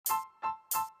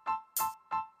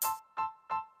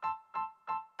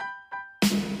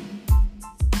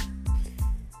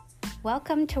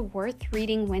Welcome to Worth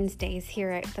Reading Wednesdays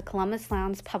here at the Columbus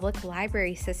Lowndes Public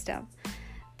Library System.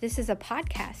 This is a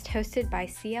podcast hosted by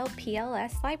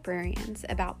CLPLS librarians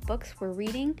about books we're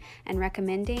reading and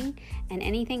recommending and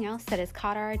anything else that has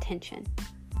caught our attention.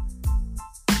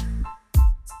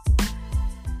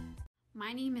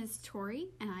 My name is Tori,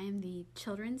 and I am the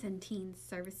Children's and Teens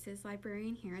Services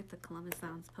Librarian here at the Columbus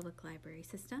Lowndes Public Library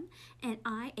System, and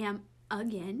I am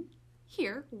again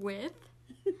here with...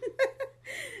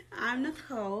 I'm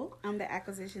Nicole. I'm the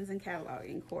Acquisitions and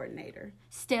Cataloging Coordinator.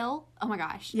 Still? Oh my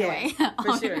gosh. No way.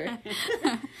 For sure.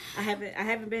 I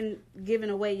haven't been given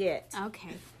away yet. Okay.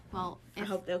 Well, I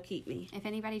hope they'll keep me. If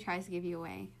anybody tries to give you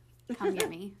away, come get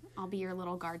me. I'll be your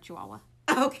little guard chihuahua.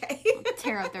 Okay. I'll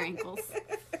tear up their ankles.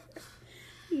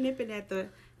 Nipping at the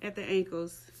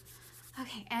ankles.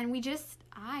 Okay, and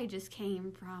I just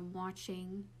came from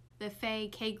watching the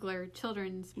Faye Kegler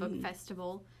Children's Book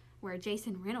Festival, where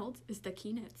Jason Reynolds is the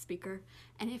keynote speaker.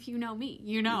 And if you know me,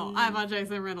 you know I'm a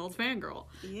Jason Reynolds fangirl.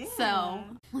 Yeah. So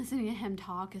listening to him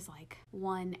talk is like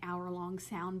 1 hour-long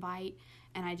soundbite,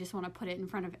 and I just want to put it in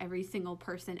front of every single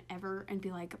person ever and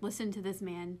be like, listen to this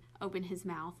man open his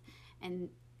mouth, and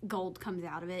gold comes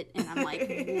out of it, and I'm like,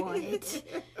 what?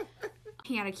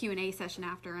 He had a Q&A session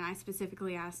after, and I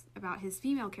specifically asked about his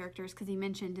female characters because he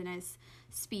mentioned in his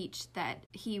speech that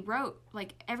he wrote,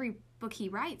 like, every book he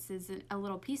writes is a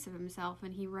little piece of himself,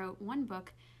 and he wrote one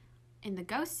book in the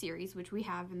Ghost series, which we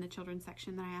have in the children's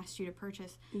section that I asked you to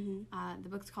purchase. The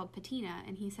book's called Patina,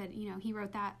 and he said, he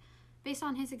wrote that based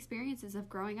on his experiences of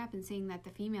growing up and seeing that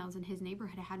the females in his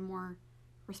neighborhood had more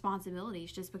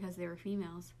responsibilities just because they were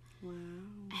females. Wow.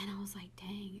 And I was like,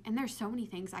 dang. And there's so many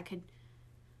things I could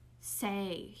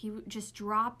say. He just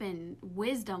dropping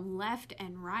wisdom left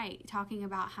and right, talking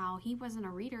about how he wasn't a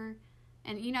reader.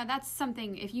 And that's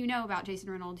something, if you know about Jason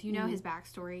Reynolds, you know his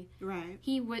backstory. Right.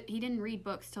 He didn't read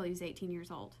books till he was 18 years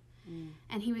old.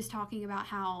 And he was talking about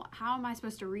how am I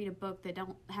supposed to read a book that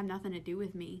don't have nothing to do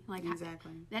with me? Like,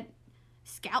 exactly. That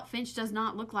Scout Finch does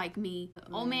not look like me.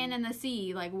 Old Man in the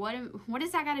Sea, like, what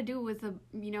does that got to do with a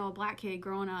black kid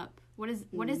growing up? What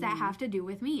does that have to do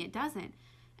with me? It doesn't.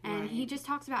 And he just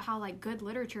talks about how, like, good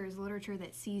literature is literature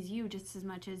that sees you just as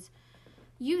much as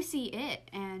you see it.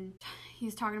 And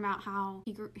he's talking about how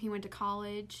he went to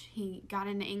college, he got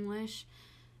into English,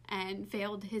 and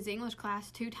failed his English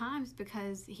class 2 times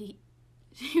because he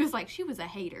was like, she was a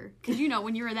hater. Because,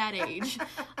 when you're that age,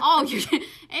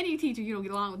 any teacher you don't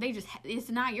get along with,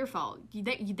 it's not your fault.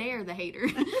 They're the hater.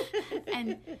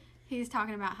 And he's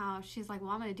talking about how she's like, well,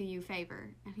 I'm going to do you a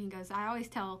favor. And he goes, I always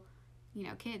tell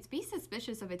kids, be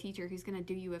suspicious of a teacher who's going to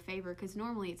do you a favor, because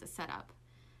normally it's a setup.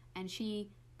 And she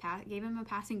gave him a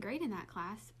passing grade in that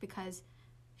class because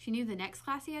she knew the next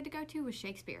class he had to go to was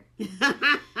Shakespeare.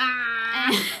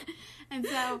 and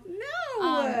so,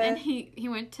 and he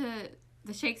went to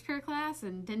the Shakespeare class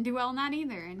and didn't do well in that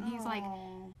either. And he's like,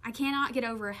 I cannot get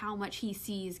over how much he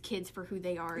sees kids for who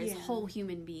they are as whole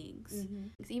human beings.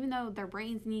 Because even though their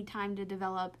brains need time to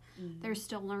develop, they're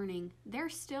still learning. They're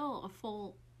still a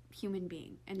full human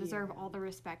being and deserve all the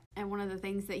respect. And one of the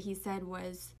things that he said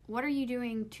was, what are you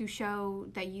doing to show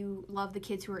that you love the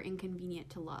kids who are inconvenient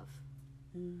to love?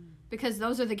 Because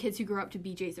those are the kids who grew up to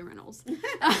be Jason Reynolds.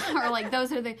 Or like,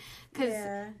 those are the, because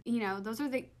those are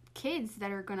the kids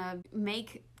that are gonna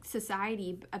make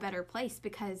society a better place,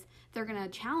 because they're gonna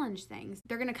challenge things.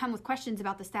 They're gonna come with questions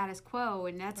about the status quo,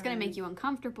 and that's gonna make you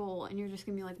uncomfortable, and you're just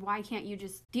gonna be like, why can't you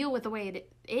just deal with the way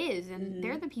it is? And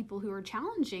they're the people who are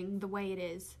challenging the way it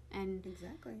is, and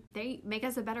they make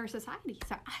us a better society.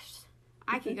 So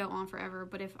I could go on forever,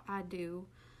 but if I do,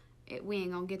 we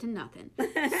ain't gonna get to nothing.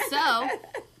 So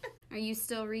are you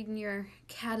still reading your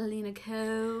Catalina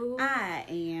Cove? I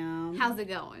am. How's it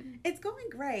going? It's going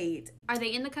great. Are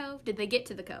they in the cove? Did they get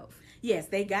to the cove? Yes,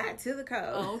 they got to the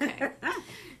cove. Oh, okay.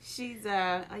 She's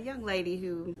a young lady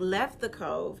who left the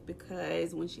cove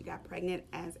because when she got pregnant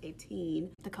as a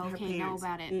teen, the cove can't know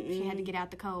about it. She had to get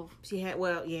out the cove. She had,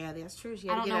 that's true. She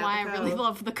had I to don't get know out why the I cove. really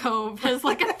love the cove as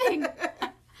like a thing.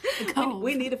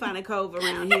 We need to find a cove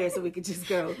around here so we could just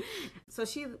go. So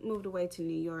she moved away to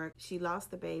New York. She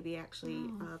lost the baby actually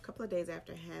a couple of days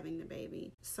after having the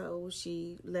baby. So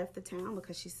she left the town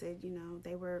because she said,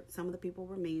 some of the people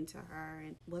were mean to her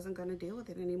and wasn't going to deal with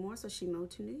it anymore. So she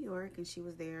moved to New York, and she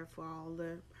was there for all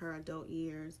her adult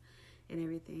years and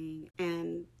everything.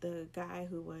 And the guy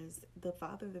who was the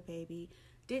father of the baby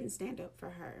didn't stand up for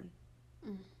her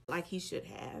like he should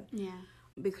have. Yeah.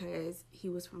 Because he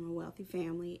was from a wealthy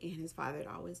family, and his father had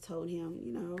always told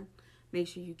him, make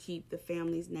sure you keep the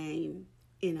family's name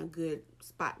in a good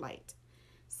spotlight.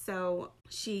 So So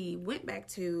she went back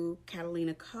to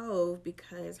Catalina Cove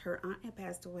because her aunt had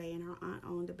passed away and her aunt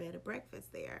owned a bed and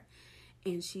breakfast there.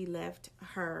 And she left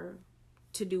her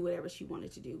to do whatever she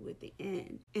wanted to do with the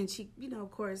inn. And she,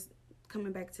 of course,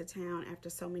 coming back to town after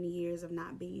so many years of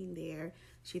not being there,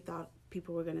 she thought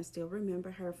people were going to still remember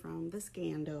her from the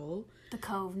scandal. The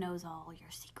Cove knows all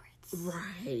your secrets.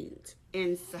 Right.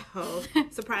 And so,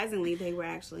 surprisingly, they were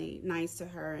actually nice to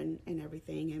her and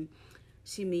everything. And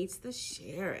she meets the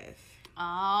sheriff.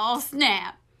 Oh,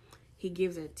 snap. He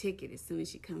gives her a ticket as soon as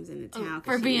she comes into town.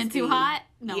 For being too hot?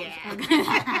 No.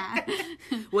 Yeah.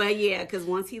 Well, yeah, because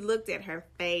once he looked at her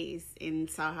face and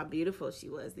saw how beautiful she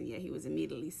was, then, yeah, he was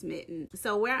immediately smitten.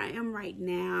 So where I am right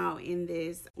now in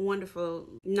this wonderful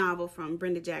novel from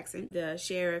Brenda Jackson, the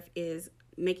sheriff is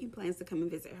making plans to come and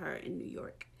visit her in New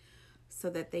York so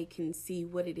that they can see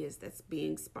what it is that's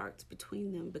being sparked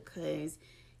between them, because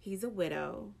he's a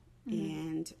widow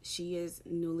and she is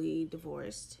newly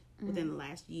divorced. Within the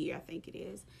last year, I think it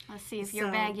is. Let's see if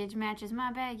your baggage matches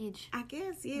my baggage. I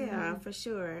guess, yeah, for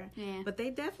sure. Yeah. But they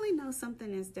definitely know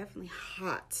something is definitely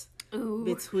hot Ooh.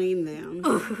 between them.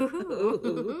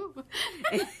 Ooh.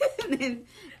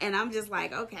 And I'm just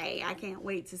like, okay, I can't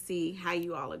wait to see how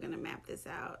you all are going to map this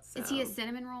out. So. Is he a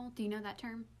cinnamon roll? Do you know that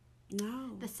term?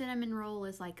 No. The cinnamon roll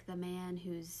is like the man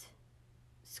who's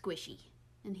squishy.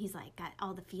 And he's like got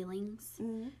all the feelings,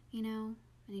 And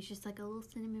he's just like a little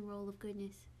cinnamon roll of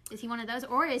goodness. Is he one of those?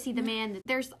 Or is he the man that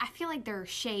I feel like there are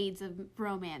shades of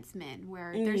romance men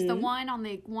where there's the one on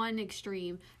the one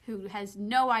extreme who has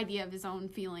no idea of his own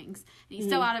feelings. And he's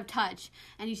so out of touch.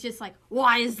 And he's just like,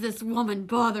 why is this woman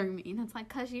bothering me? And it's like,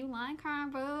 because you like her,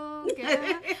 boo.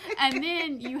 Yeah. And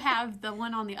then you have the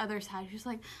one on the other side who's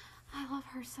like, I love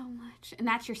her so much. And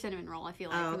that's your cinnamon roll, I feel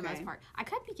like, for the most part. I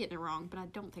could be getting it wrong, but I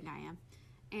don't think I am.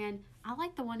 And I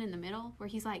like the one in the middle where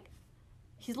he's like,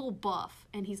 he's a little buff.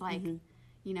 And he's like, I'm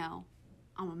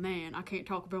a man. I can't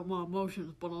talk about my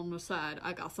emotions, but on the side,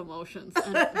 I got some emotions.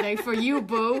 And they for you,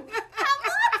 boo. I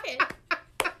love it.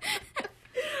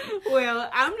 Well,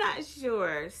 I'm not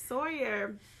sure.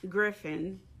 Sawyer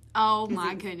Griffin. Oh,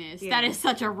 my goodness. Yeah. That is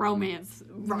such a romance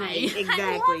name. Exactly.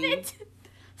 I love it.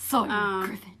 Sawyer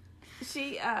Griffin.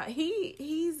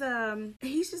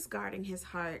 He's just guarding his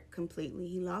heart completely.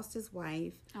 He lost his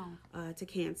wife to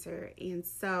cancer, and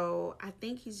so I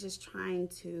think he's just trying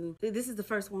to. This is the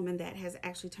first woman that has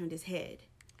actually turned his head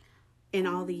in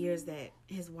all the years that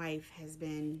his wife has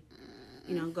been,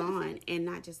 gone. And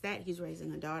not just that, he's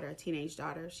raising a teenage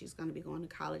daughter. She's going to be going to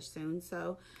college soon.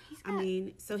 So,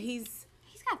 he's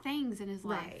got things in his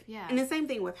life, right. Yeah. And the same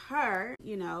thing with her.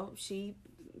 She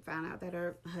found out that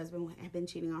her husband had been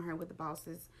cheating on her with the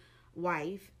boss's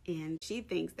wife, and she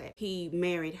thinks that he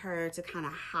married her to kind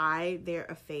of hide their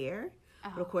affair.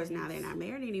 But of course, now they're not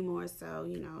married anymore, so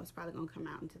it's probably gonna come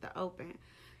out into the open.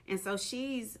 And so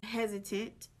she's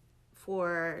hesitant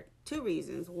for two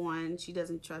reasons. One, she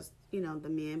doesn't trust the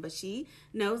men, but she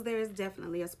knows there is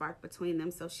definitely a spark between them,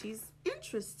 so she's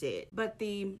interested. But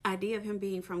the idea of him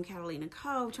being from Catalina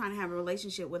Cove, trying to have a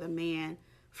relationship with a man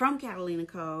from Catalina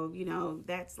Cove,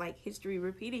 that's like history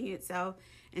repeating itself,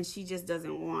 and she just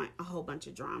doesn't want a whole bunch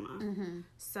of drama.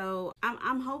 So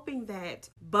I'm hoping that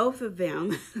both of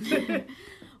them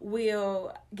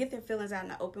will get their feelings out in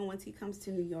the open once he comes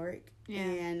to New York. Yeah.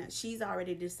 And she's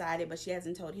already decided, but she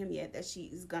hasn't told him yet, that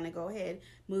she's going to go ahead,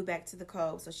 move back to the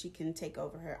Cove so she can take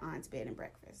over her aunt's bed and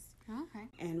breakfast. Okay.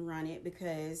 And run it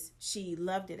because she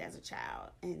loved it as a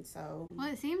child. And so...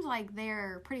 Well, it seems like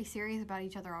they're pretty serious about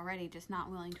each other already, just not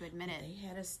willing to admit it. They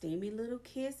had a steamy little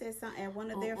kiss at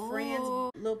one of their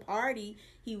friends' little party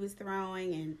he was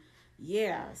throwing, and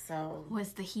yeah, so...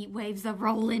 Was the heat waves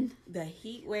a-rolling? The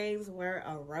heat waves were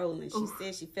a-rolling. She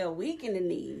said she felt weak in the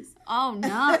knees. Oh,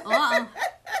 no.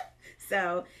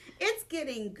 So... It's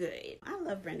getting good. I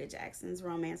love Brenda Jackson's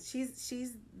romance.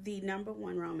 She's the number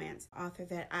one romance author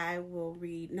that I will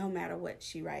read no matter what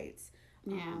she writes.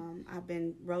 Yeah. I've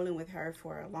been rolling with her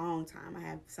for a long time. I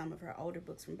have some of her older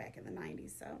books from back in the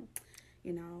 90s. So,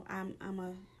 I'm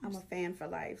a fan for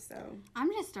life. So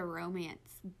I'm just a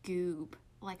romance goob.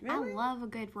 Like, really? I love a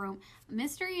good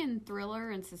mystery and thriller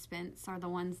and suspense are the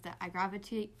ones that I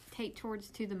gravitate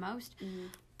towards the most.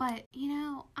 But,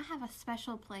 I have a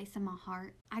special place in my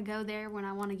heart. I go there when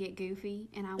I want to get goofy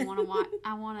and I want to watch,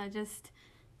 I want to just,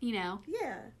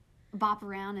 bop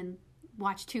around and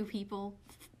watch two people.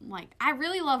 Like, I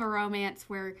really love a romance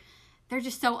where they're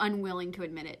just so unwilling to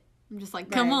admit it. I'm just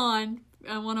like, come on.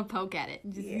 I want to poke at it.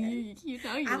 Just,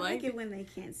 I like it when they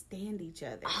can't stand each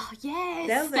other. Oh, yes.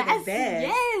 Those are the best.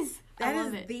 Yes. That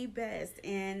is the best.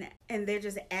 And they're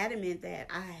just adamant that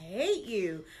I hate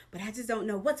you, but I just don't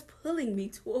know what's pulling me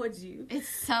towards you. It's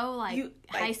so like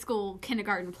high school,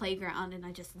 kindergarten playground, and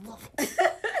I just love it.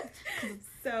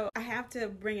 So I have to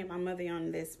bring in my mother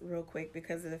on this real quick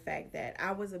because of the fact that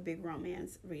I was a big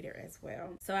romance reader as well.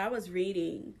 So I was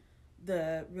reading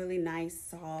the really nice,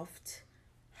 soft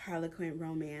Harlequin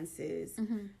romances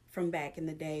from back in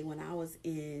the day when I was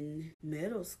in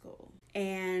middle school.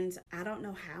 And I don't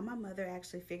know how my mother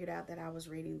actually figured out that I was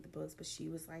reading the books, but she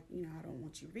was like, I don't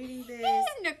want you reading this.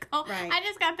 Nicole, right. I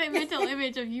just got that mental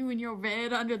image of you in your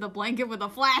bed under the blanket with a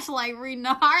flashlight reading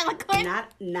the Harlequin.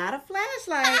 Not a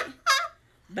flashlight.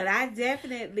 But I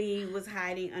definitely was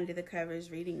hiding under the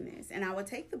covers reading this. And I would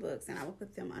take the books and I would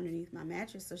put them underneath my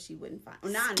mattress so she wouldn't find...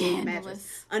 Well, not underneath the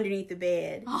mattress. Underneath the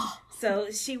bed. Oh. So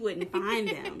she wouldn't find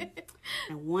them.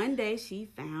 And one day she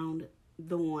found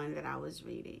the one that I was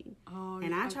reading. Oh,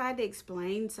 and I tried to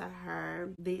explain to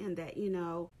her then that,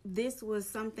 this was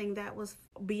something that was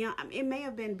beyond... It may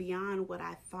have been beyond what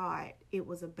I thought it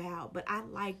was about. But I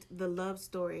liked the love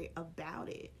story about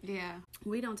it. Yeah.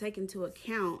 We don't take into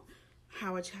account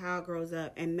how a child grows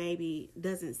up and maybe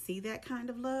doesn't see that kind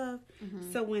of love.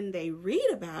 So when they read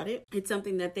about it, it's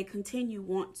something that they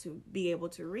want to be able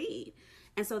to read.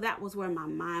 And so that was where my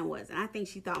mind was. And I think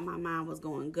she thought my mind was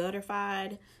going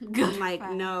gutterfied. I'm like,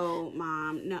 no,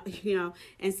 Mom, no,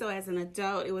 And so as an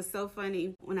adult, it was so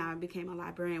funny when I became a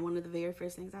librarian. One of the very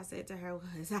first things I said to her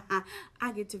was,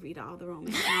 I get to read all the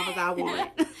romance novels I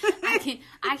want.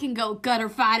 I can go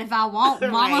gutterfied if I want,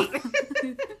 Mama.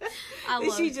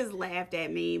 Right. She just laughed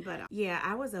at me. But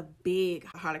I was a big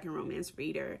Harlequin romance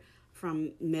reader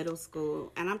from middle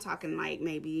school. And I'm talking like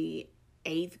maybe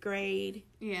 8th grade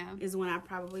is when I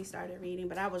probably started reading.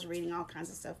 But I was reading all kinds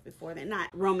of stuff before that. Not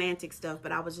romantic stuff,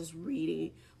 but I was just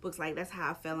reading books. Like, that's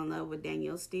how I fell in love with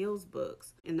Danielle Steele's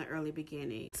books in the early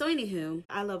beginning. So anywho,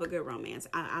 I love a good romance.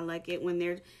 I like it when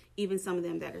there's even some of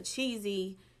them that are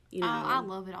cheesy. I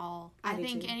love it all. I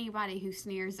think anybody who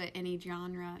sneers at any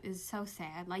genre is so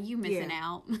sad. Like, you missing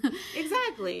out.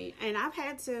 Exactly. And I've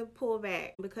had to pull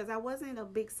back because I wasn't a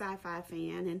big sci-fi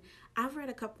fan. And I've read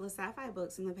a couple of sci-fi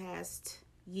books in the past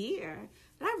year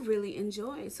that I really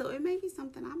enjoyed. So it may be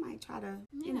something I might try to,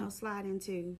 slide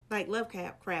into. Like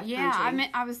Lovecraft Country. Yeah,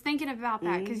 I was thinking about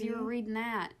that because you were reading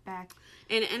that back.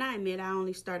 And I admit I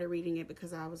only started reading it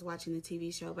because I was watching the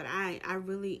TV show, but I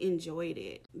really enjoyed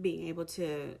it, being able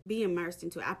to be immersed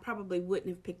into it. I probably wouldn't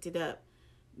have picked it up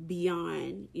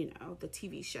beyond, the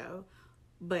TV show.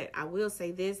 But I will say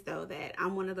this, though, that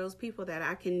I'm one of those people that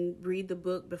I can read the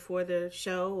book before the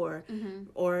show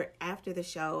or after the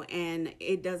show, and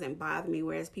it doesn't bother me,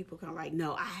 whereas people can like,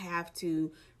 no, I have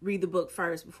to read the book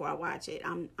first before I watch it.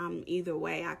 I'm either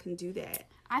way, I can do that.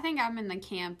 I think I'm in the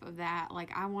camp of that. Like,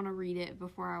 I want to read it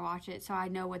before I watch it so I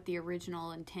know what the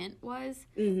original intent was.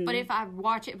 But if I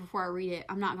watch it before I read it,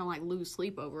 I'm not going to, like, lose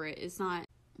sleep over it. It's not,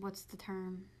 what's the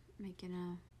term?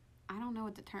 I don't know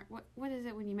what the term, what is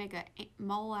it when you make a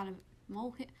mole out of,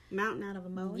 molehill? Mountain out of a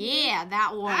molehill? Yeah,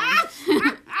 that one.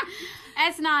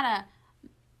 That's not a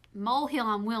molehill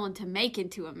I'm willing to make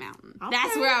into a mountain. Okay.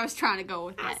 That's where I was trying to go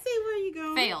with that. I see where you're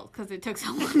going. Failed because it took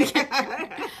so long to get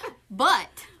there.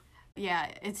 But, yeah,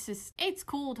 it's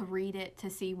cool to read it to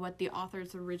see what the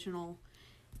author's original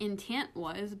intent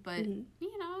was. But, if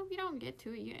you don't get to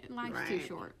it, life's too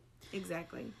short.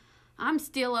 Exactly. I'm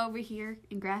still over here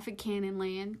in graphic canon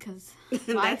land because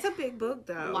that's a big book,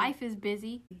 though. Life is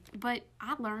busy. But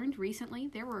I learned recently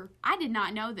I did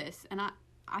not know this, and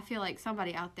I feel like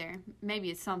somebody out there, maybe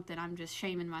it's something I'm just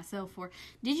shaming myself for.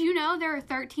 Did you know there are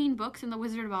 13 books in the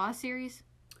Wizard of Oz series?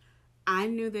 I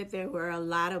knew that there were a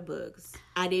lot of books.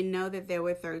 I didn't know that there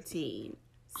were 13.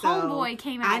 So Homeboy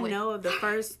came out with... I know of the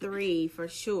first 3 for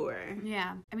sure.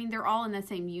 Yeah. I mean, they're all in the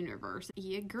same universe.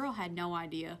 Yeah, girl had no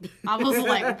idea. I was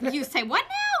like, you say, what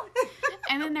now?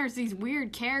 And then there's these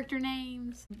weird character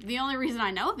names. The only reason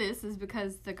I know this is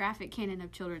because the graphic canon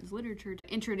of children's literature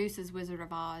introduces Wizard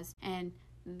of Oz, and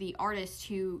the artist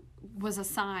who was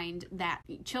assigned that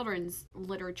children's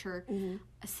literature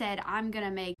said, I'm going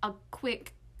to make a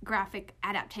quick graphic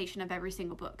adaptation of every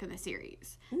single book in the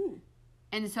series.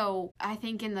 And so I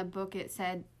think in the book it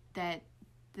said that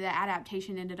the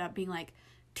adaptation ended up being like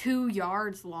 2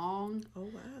 yards long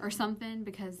or something,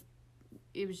 because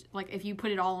it was like if you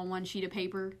put it all on one sheet of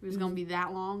paper, it was going to be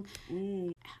that long.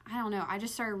 I don't know. I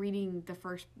just started reading the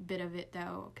first bit of it,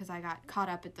 though, because I got caught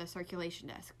up at the circulation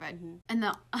desk. But and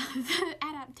the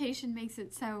adaptation makes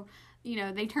it so,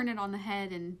 they turn it on the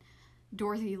head, and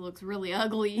Dorothy looks really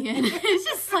ugly, and it's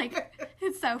just like,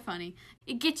 it's so funny.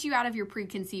 It gets you out of your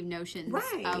preconceived notions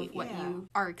of what you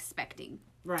are expecting.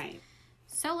 Right.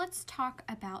 So let's talk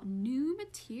about new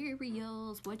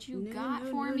materials. What you got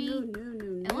for me?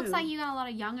 It looks like you got a lot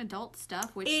of young adult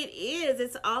stuff. Which it is.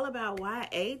 It's all about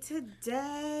YA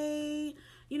today.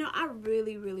 You know, I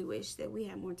really, really wish that we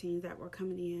had more teens that were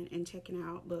coming in and checking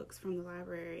out books from the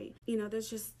library. You know, there's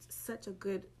just such a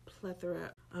good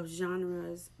plethora of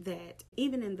genres that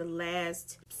even in the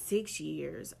last 6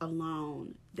 years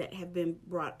alone that have been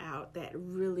brought out that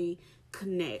really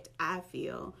connect, I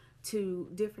feel, to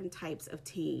different types of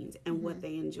teens and what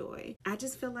they enjoy. I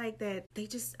just feel like that they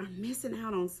just are missing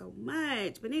out on so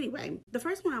much. But anyway, the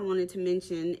first one I wanted to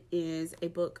mention is a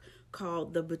book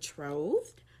called The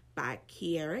Betrothed by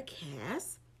Kiera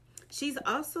Cass. She's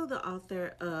also the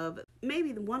author of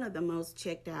maybe one of the most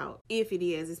checked out, if it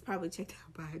is, it's probably checked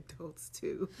out by adults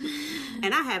too.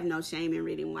 And I have no shame in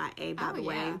reading YA, by the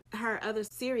way. Her other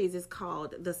series is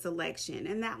called The Selection,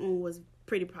 and that one was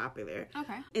pretty popular.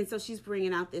 Okay. And so she's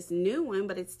bringing out this new one,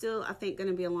 but it's still, I think, going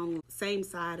to be along the same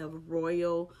side of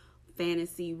royal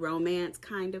fantasy romance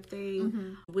kind of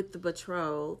thing with The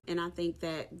Betrothed. And I think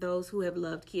that those who have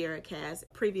loved Kiera Cass'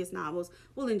 previous novels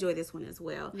will enjoy this one as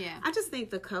well. Yeah. I just think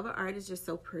the cover art is just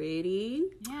so pretty.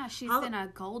 Yeah, she's in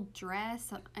a gold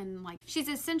dress and like she's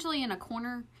essentially in a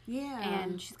corner. Yeah.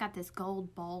 And she's got this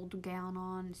gold balled gown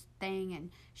on thing, and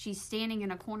she's standing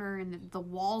in a corner, and the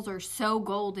walls are so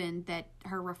golden that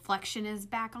her reflection is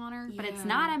back on her. But it's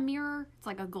not a mirror. It's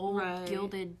like a gold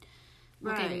gilded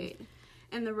looking. Right.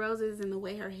 And the roses and the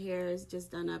way her hair is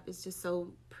just done up is just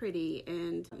so pretty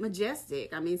and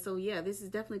majestic. I mean, so yeah, this is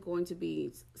definitely going to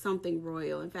be something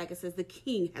royal. In fact, it says the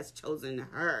king has chosen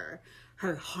her.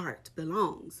 Her heart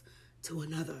belongs to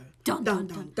another. Dun, dun,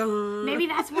 dun, dun. Maybe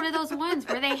that's one of those ones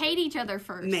where they hate each other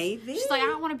first. Maybe. She's like, I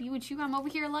don't want to be with you. I'm over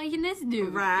here liking this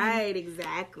dude. Right,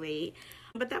 exactly.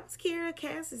 But that was Kiera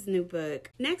Cass' new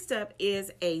book. Next up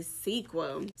is a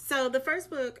sequel. So the first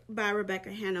book by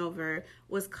Rebecca Hanover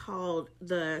was called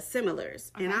The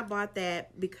Similars. Okay. And I bought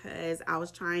that because I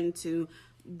was trying to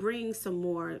bring some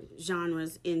more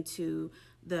genres into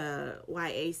the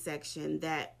YA section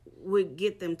that would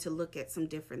get them to look at some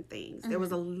different things. There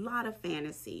was a lot of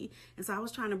fantasy. And so I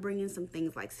was trying to bring in some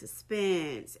things like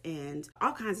suspense and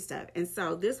all kinds of stuff. And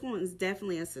so this one is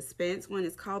definitely a suspense one.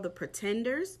 It's called The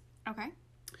Pretenders. Okay.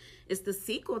 It's the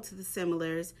sequel to The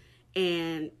Similars,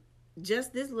 and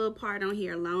just this little part on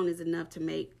here alone is enough to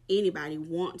make anybody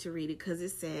want to read it because it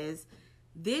says,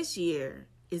 this year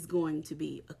is going to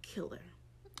be a killer.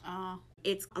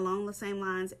 It's along the same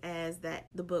lines as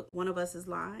the book One of Us is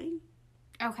Lying.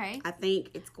 Okay. I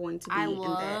think it's going to be I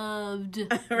loved in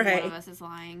that. Right. One of Us is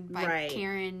Lying by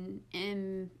Karen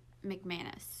M.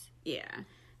 McManus. Yeah.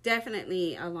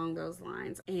 Definitely along those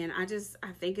lines. And I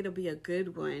think it'll be a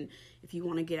good one if you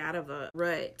want to get out of a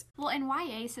rut. Well, and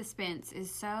YA suspense is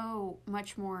so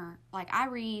much more, like I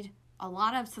read a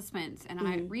lot of suspense and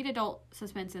I read adult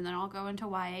suspense and then I'll go into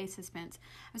YA suspense.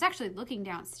 I was actually looking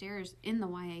downstairs in the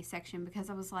YA section because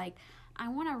I was like, I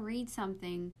want to read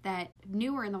something that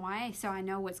newer in the YA so I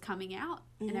know what's coming out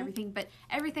and everything. But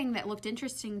everything that looked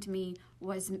interesting to me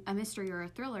was a mystery or a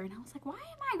thriller. And I was like, why am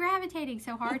I gravitating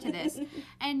so hard to this?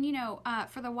 And, you know,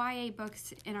 for the YA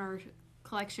books in our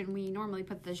collection, we normally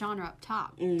put the genre up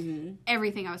top.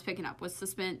 Everything I was picking up was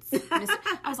suspense.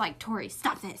 I was like, Tori,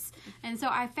 stop this. And so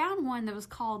I found one that was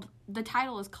called, the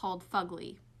title is called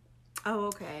Fugly. Oh,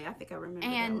 okay. I think I remember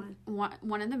and that one.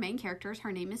 One of the main characters,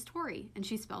 her name is Tori, and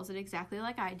she spells it exactly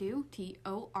like I do,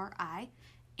 Tori,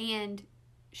 and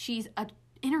she's an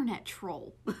internet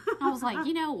troll. I was like,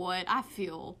 you know what? I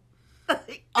feel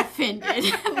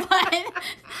offended. But I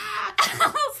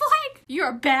was like, you're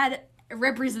a bad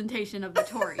representation of the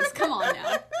Tories. Come on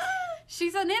now.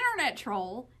 She's an internet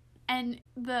troll, and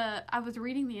I was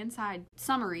reading the inside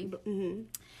summary, and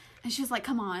she's like,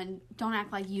 come on, don't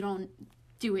act like you don't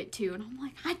do it too. And I'm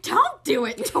like, I don't do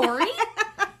it, Tori.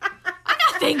 I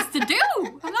got things to do.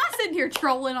 I'm not sitting here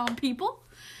trolling on people.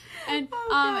 And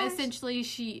essentially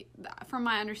she, from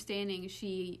my understanding,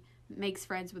 she makes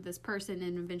friends with this person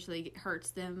and eventually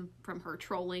hurts them from her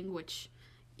trolling, which,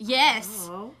 yes,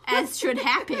 as should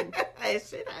happen. It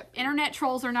should happen. Internet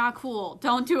trolls are not cool.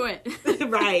 Don't do it.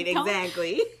 Right,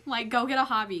 exactly. Like, go get a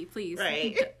hobby, please.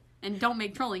 Right. And don't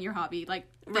make trolling your hobby like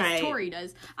this Tori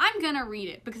does. I'm going to read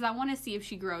it because I want to see if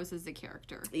she grows as a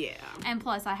character. Yeah. And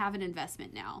plus, I have an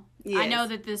investment now. Yes. I know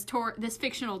that this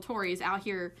fictional Tori is out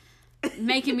here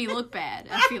making me look bad.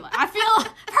 I feel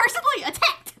personally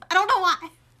attacked. I don't know why.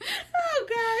 Oh,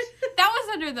 God. That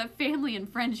was under the family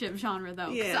and friendship genre, though.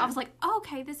 Yeah. So I was like, oh,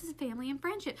 okay, this is family and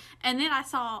friendship. And then I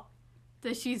saw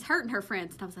that she's hurting her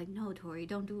friends. And I was like, no, Tori,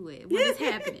 don't do it. What is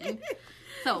happening?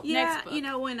 So, next book. You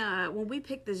know, when we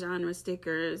picked the genre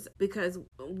stickers, because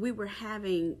we were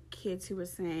having kids who were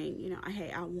saying, you know,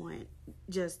 hey, I want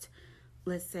just,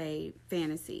 let's say,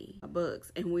 fantasy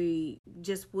books, and we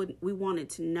wanted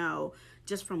to know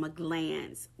just from a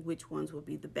glance which ones would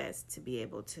be the best to be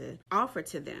able to offer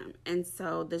to them. And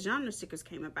so the genre stickers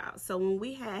came about. So when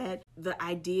we had the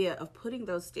idea of putting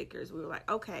those stickers, we were like,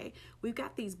 okay, we've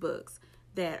got these books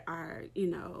that are, you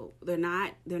know, they're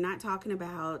not talking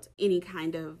about any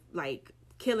kind of like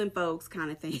killing folks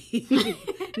kind of thing.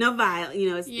 No violence, you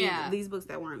know, it's these books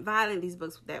that weren't violent, these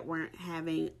books that weren't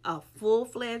having a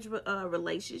full-fledged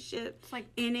relationship, it's like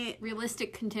in it.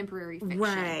 Realistic contemporary fiction.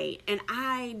 Right. And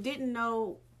I didn't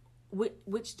know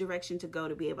which direction to go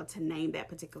to be able to name that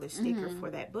particular sticker for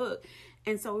that book.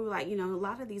 And so we were like, you know, a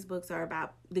lot of these books are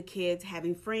about the kids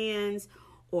having friends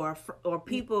or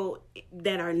people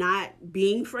that are not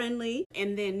being friendly.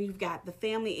 And then you've got the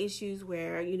family issues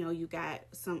where, you know, you got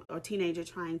a teenager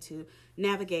trying to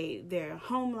navigate their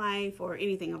home life or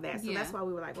anything of that. So that's why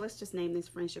we were like, let's just name this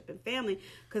Friendship and Family,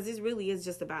 because this really is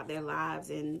just about their lives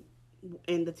and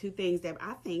the two things that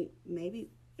I think maybe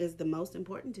is the most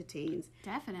important to teens.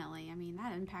 Definitely. I mean,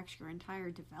 that impacts your entire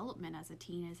development as a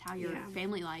teen, is how your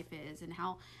family life is,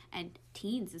 and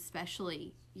teens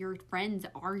especially, your friends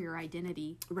are your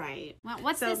identity. Right. Well,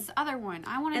 what's this other one?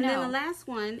 I want to know. And then the last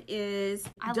one is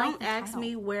Don't Ask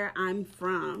Me Where I'm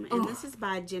From. And this is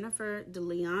by Jennifer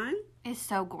DeLeon. It's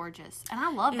so gorgeous. And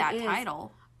I love that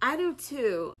title. I do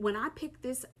too. When I picked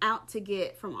this out to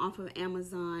get from off of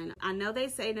Amazon, I know they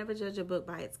say never judge a book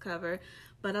by its cover,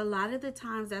 but a lot of the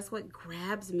times that's what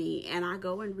grabs me, and I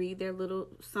go and read their little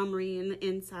summary in the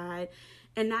inside.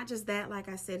 And not just that, like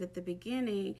I said at the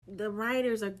beginning, the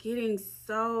writers are getting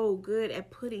so good at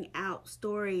putting out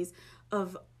stories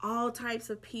of all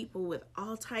types of people with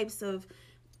all types of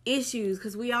issues,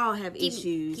 because we all have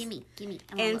issues. Gimme.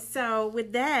 And so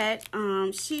with that,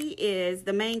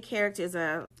 the main character is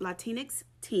a Latinx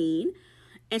teen,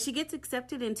 and she gets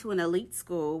accepted into an elite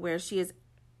school where she is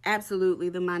absolutely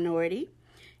the minority.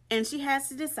 And she has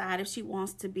to decide if she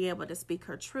wants to be able to speak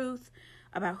her truth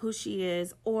about who she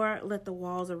is or let the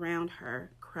walls around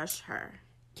her crush her.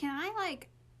 Can I,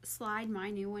 slide my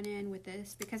new one in with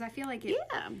this? Because I feel like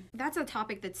that's a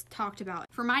topic that's talked about.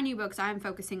 For my new books, I'm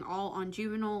focusing all on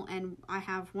juvenile, and I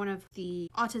have one of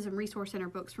the Autism Resource Center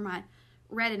books for my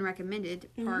read and recommended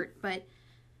part. But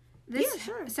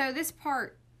so this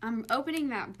part, I'm opening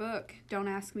that book, Don't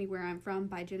Ask Me Where I'm From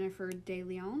by Jennifer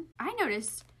DeLeon. I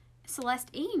noticed Celeste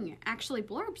Ng actually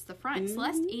blurbs the front.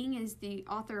 Celeste Ng is the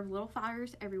author of Little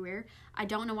Fires Everywhere. I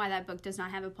don't know why that book does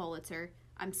not have a Pulitzer.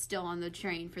 I'm still on the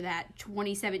train for that.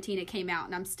 2017 it came out,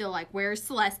 and I'm still like, where's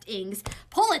Celeste Ng's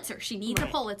Pulitzer? She needs a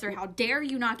Pulitzer. How dare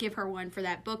you not give her one for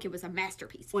that book? It was a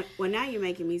masterpiece. Well, now you're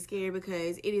making me scared,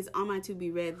 because it is on my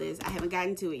to-be-read list. I haven't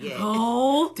gotten to it yet.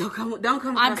 Oh. Don't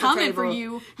come I'm coming for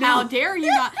you. No. How dare you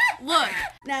not? Look.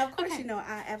 Now, of course, you know,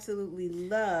 I absolutely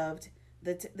loved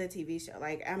the TV show.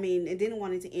 Like, I mean, it didn't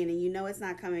want it to end, and you know it's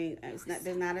not coming. There's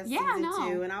not a season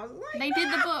 2, and I was like, they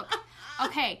did the book.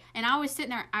 Okay, and I was sitting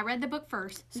there. I read the book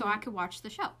first, so I could watch the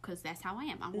show, because that's how I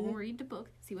am. I'm gonna read the book,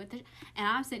 see what and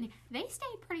I'm sitting here. They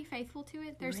stayed pretty faithful to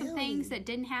it. There's some things that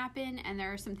didn't happen, and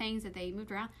there are some things that they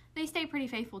moved around. They stayed pretty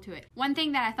faithful to it. One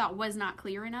thing that I thought was not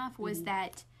clear enough was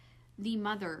that the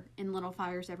mother in Little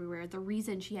Fires Everywhere, the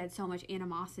reason she had so much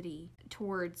animosity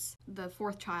towards the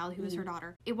fourth child, who was her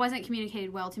daughter, it wasn't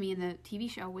communicated well to me in the TV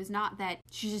show, was not that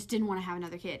she just didn't want to have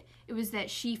another kid. It was that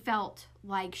she felt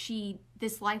like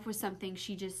this life was something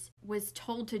she just was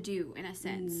told to do, in a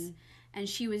sense. And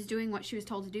she was doing what she was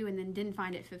told to do, and then didn't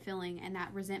find it fulfilling, and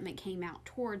that resentment came out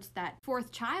towards that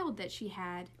fourth child that she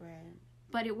had. Right.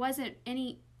 But it wasn't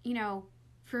any,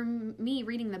 for me,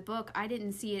 reading the book, I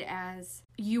didn't see it as,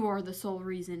 you are the sole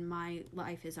reason my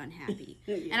life is unhappy.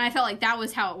 And I felt like that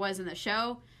was how it was in the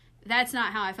show. That's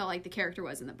not how I felt like the character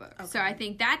was in the book. Okay. So I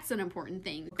think that's an important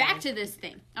thing. Okay. Back to this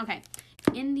thing. Okay.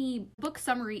 In the book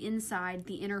summary inside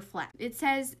the inner flap, it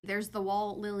says there's the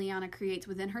wall Liliana creates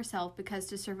within herself, because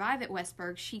to survive at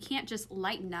Westburg, she can't just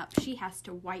lighten up. She has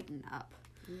to whiten up.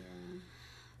 Yeah.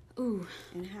 Ooh.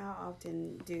 And how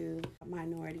often do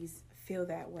minorities feel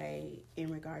that way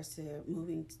in regards to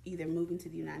either moving to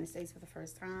the United States for the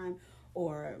first time,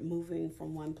 or moving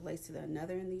from one place to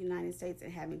another in the United States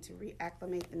and having to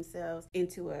reacclimate themselves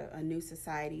into a new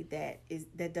society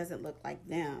that doesn't look like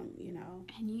them,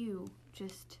 And you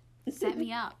just set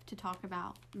me up to talk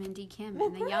about Mindy Kim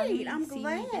and the great. Young I'm Senior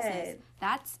glad. Business.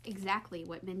 That's exactly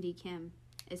what Mindy Kim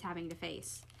is having to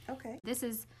face. Okay. This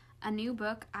is a new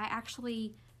book. I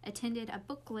actually attended a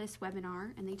book list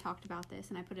webinar, and they talked about this,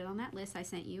 and I put it on that list I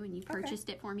sent you, and you purchased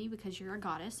it for me because you're a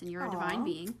goddess and you're a divine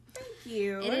being. Thank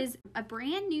you. It is a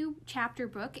brand new chapter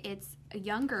book. It's a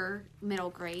younger middle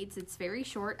grades. It's very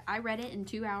short. I read it in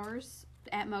 2 hours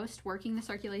at most, working the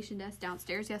circulation desk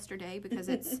downstairs yesterday, because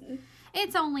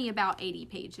it's only about 80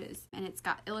 pages, and it's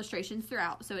got illustrations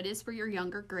throughout, so it is for your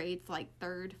younger grades, like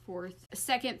 3rd, 4th,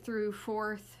 2nd through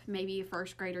 4th. Maybe a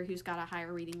 1st grader who's got a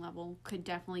higher reading level could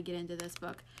definitely get into this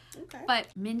book. Okay. But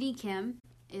Mindy Kim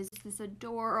is this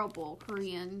adorable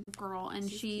Korean girl, and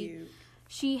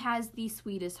she has the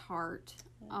sweetest heart.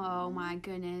 Oh my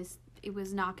goodness. It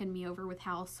was knocking me over with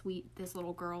how sweet this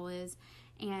little girl is.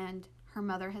 And her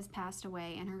mother has passed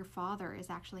away, and her father is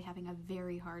actually having a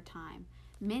very hard time.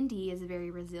 Mindy is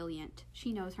very resilient.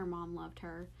 She knows her mom loved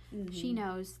her. Mm-hmm. She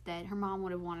knows that her mom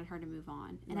would have wanted her to move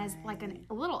on. And as like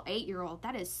a little 8-year-old,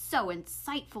 that is so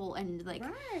insightful and like,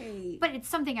 but it's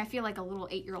something I feel like a little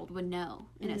 8-year-old would know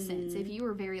in a sense. If you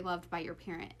were very loved by your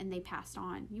parent and they passed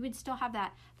on, you would still have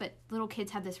that. But little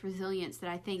kids have this resilience that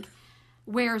I think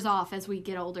wears off as we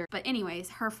get older. But anyways,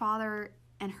 her father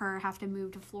and her have to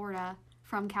move to Florida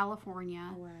from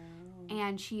California. Wow.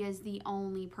 And she is the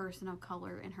only person of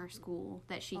color in her school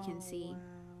that she can see.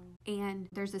 Wow. And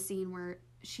there's a scene where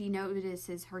she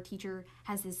notices her teacher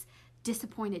has this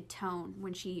disappointed tone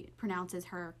when she pronounces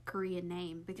her Korean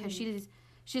name, because she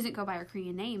doesn't go by her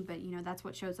Korean name, but you know, that's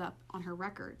what shows up on her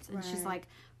records. And she's like,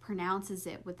 pronounces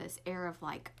it with this air of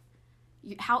like,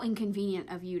 how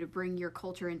inconvenient of you to bring your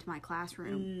culture into my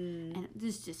classroom. And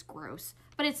this is just gross.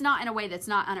 But it's not in a way that's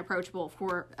not unapproachable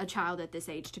for a child at this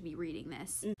age to be reading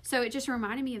this. So it just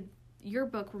reminded me of, your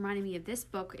book reminded me of this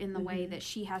book in the way that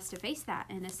she has to face that.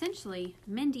 And essentially,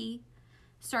 Mindy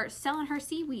starts selling her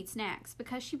seaweed snacks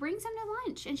because she brings them to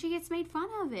lunch, and she gets made fun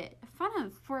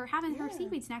of for having her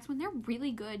seaweed snacks when they're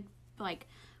really good, like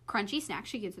crunchy snacks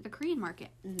she gets at the Korean market.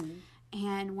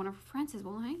 And one of her friends says,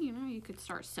 well, hey, you know, you could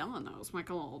start selling those,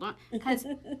 Michael. Because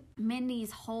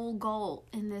Mindy's whole goal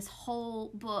in this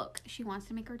whole book, she wants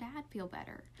to make her dad feel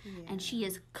better. Yeah. And she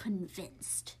is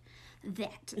convinced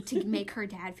that to make her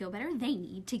dad feel better, they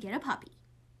need to get a puppy.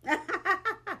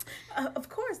 Of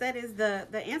course, that is the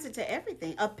answer to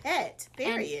everything. A pet,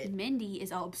 period. And Mindy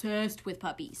is obsessed with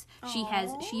puppies. Aww. She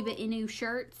has Shiba Inu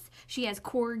shirts. She has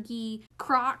Corgi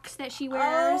Crocs that she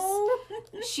wears.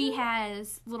 She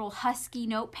has little husky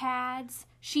notepads.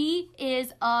 She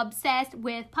is obsessed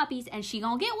with puppies, and she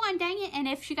gonna get one, dang it. And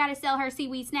if she gotta sell her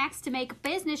seaweed snacks to make a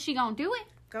business, she gonna do it.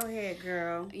 Go ahead,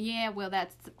 girl. Yeah, well,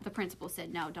 that's the principal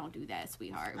said, no, don't do that,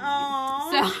 sweetheart.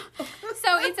 Aww.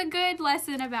 So it's a good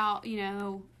lesson about, you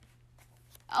know,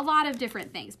 a lot of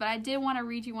different things. But I did want to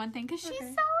read you one thing because she's so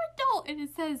adult. And it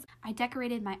says, I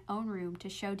decorated my own room to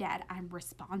show Dad I'm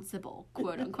responsible,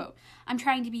 quote unquote. I'm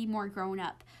trying to be more grown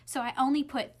up. So I only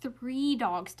put 3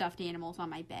 dog stuffed animals on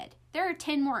my bed. There are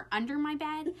 10 more under my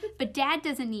bed, but Dad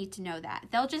doesn't need to know that.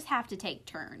 They'll just have to take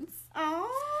turns. Aww.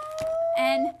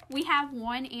 And we have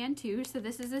 1 and 2, so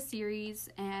this is a series,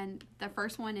 and the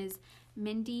first one is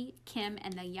Mindy Kim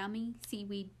and the Yummy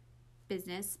Seaweed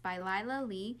Business by Lila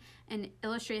Lee and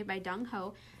illustrated by Dong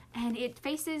Ho, and it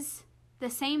faces the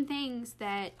same things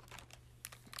that,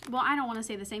 well, I don't want to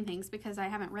say the same things because I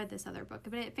haven't read this other book,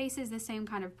 but it faces the same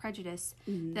kind of prejudice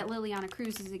that Liliana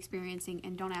Cruz is experiencing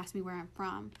in Don't Ask Me Where I'm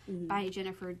From by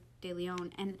Jennifer De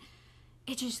Leon, and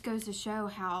it just goes to show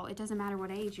how it doesn't matter what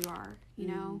age you are, you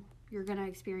know, you're going to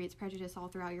experience prejudice all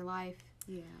throughout your life.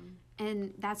 Yeah.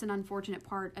 And that's an unfortunate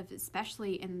part of,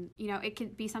 especially in, you know, it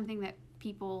could be something that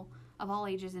people of all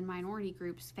ages and minority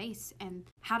groups face. And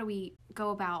how do we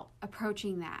go about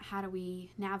approaching that? How do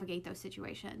we navigate those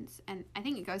situations? And I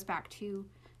think it goes back to,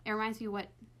 it reminds me of what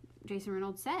Jason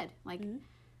Reynolds said. Like,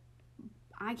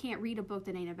 I can't read a book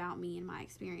that ain't about me and my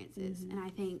experiences. And I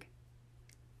think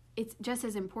it's just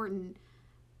as important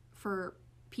for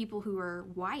people who are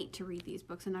white to read these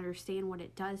books and understand what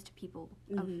it does to people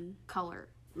of color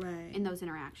in those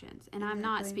interactions. And I'm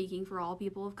not speaking for all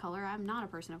people of color. I'm not a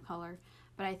person of color.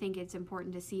 But I think it's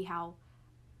important to see how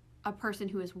a person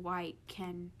who is white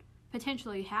can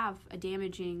potentially have a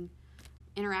damaging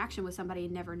interaction with somebody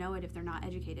and never know it if they're not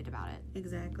educated about it.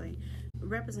 Exactly.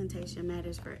 Representation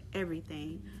matters for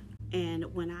everything.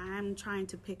 And when I'm trying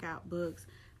to pick out books,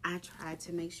 I try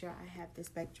to make sure I have the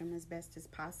spectrum as best as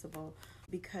possible,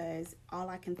 because all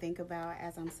I can think about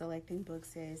as I'm selecting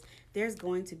books is there's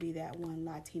going to be that one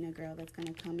Latina girl that's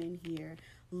going to come in here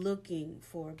looking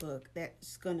for a book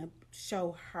that's going to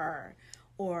show her,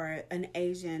 or an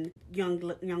Asian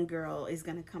young girl is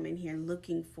going to come in here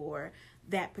looking for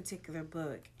that particular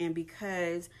book. And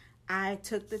because I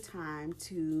took the time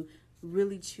to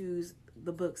really choose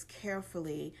the books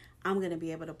carefully, I'm going to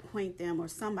be able to point them, or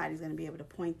somebody's going to be able to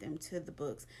point them to the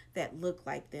books that look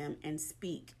like them and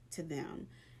speak to them.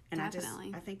 And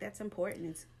Definitely. I think that's important.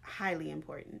 It's highly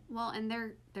important. Well, and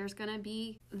there's going to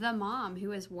be the mom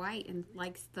who is white and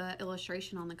likes the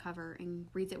illustration on the cover and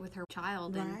reads it with her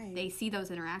child. Right. And they see those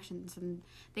interactions and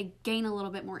they gain a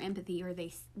little bit more empathy, or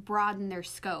they broaden their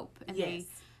scope. And they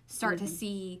start to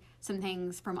see some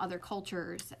things from other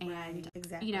cultures. And,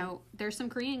 exactly. There's some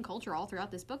Korean culture all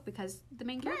throughout this book because the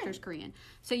main character is Korean.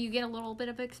 So you get a little bit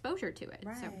of exposure to it.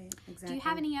 Right, So, exactly. do you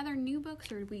have any other new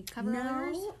books, or did we cover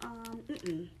others?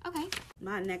 Okay.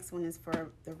 My next one is for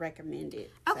the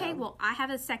recommended. Okay, well, I have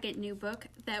a second new book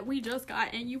that we just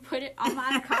got, and you put it on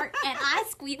my cart, and I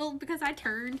squealed because I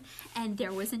turned, and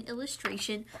there was an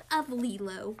illustration of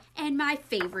Lilo and my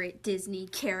favorite Disney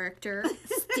character,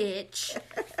 Stitch.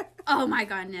 Oh my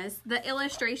goodness. The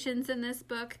illustrations in this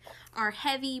book are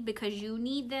heavy because you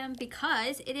need them,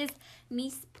 because it is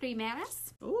mis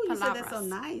primeras Oh, you palabras. said that's so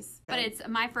nice. But it's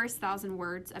my first 1,000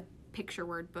 words, a picture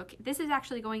word book. This is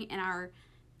actually going in our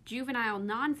juvenile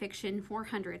nonfiction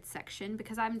 400 section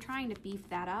because I'm trying to beef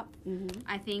that up.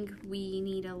 I think we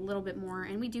need a little bit more,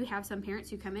 and we do have some parents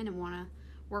who come in and want to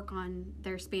work on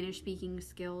their Spanish speaking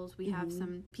skills. We have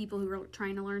some people who are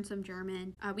trying to learn some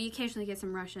German. We occasionally get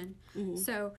some Russian.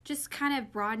 So just kind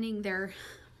of broadening their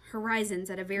horizons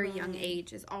at a very young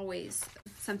age is always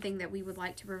something that we would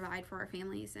like to provide for our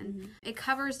families. And it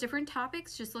covers different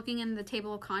topics. Just looking in the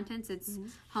table of contents, it's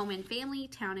home and family,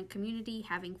 town and community,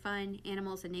 having fun,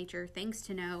 animals and nature, things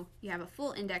to know. You have a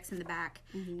full index in the back,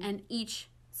 and each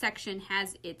section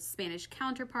has its Spanish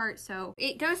counterpart, so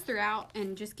it goes throughout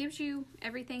and just gives you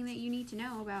everything that you need to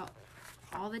know about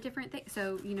all the different things.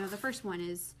 So, the first one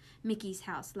is Mickey's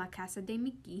house, La Casa de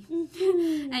Mickey.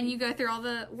 And you go through all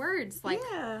the words, like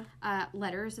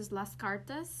letters is las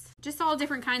cartas. Just all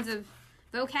different kinds of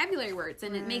vocabulary words,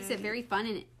 and it makes it very fun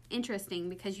and interesting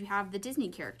because you have the Disney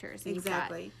characters. And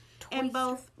Exactly. And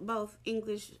both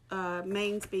English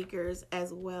main speakers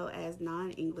as well as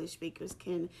non-English speakers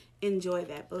can enjoy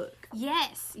that book.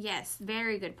 Yes,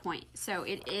 very good point. So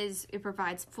it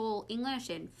provides full English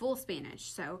and full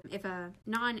Spanish. So if a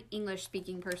non-English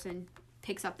speaking person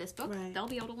picks up this book, they'll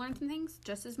be able to learn some things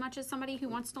just as much as somebody who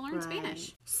wants to learn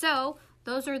Spanish. So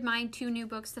those are my 2 new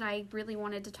books that I really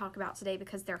wanted to talk about today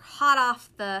because they're hot off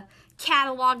the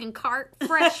catalog and cart,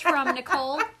 fresh from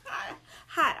Nicole.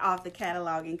 Hot off the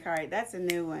cataloging card. That's a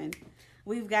new one.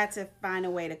 We've got to find a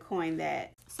way to coin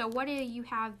that. So what do you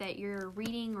have that you're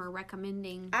reading or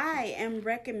recommending? I am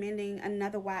recommending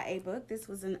another YA book. This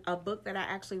was a book that I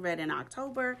actually read in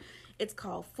October. It's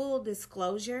called Full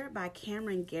Disclosure by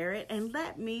Cameron Garrett. And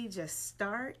let me just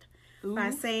start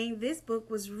by saying this book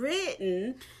was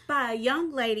written by a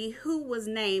young lady who was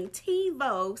named Teen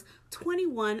Vogue's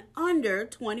 21 Under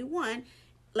 21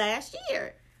 last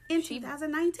year. In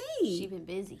 2019. She's been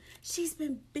busy. She's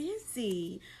been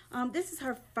busy. This is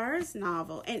her first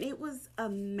novel, and it was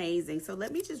amazing. So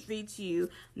let me just read to you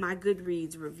my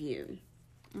Goodreads review.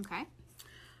 Okay.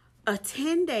 A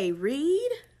 10-day read?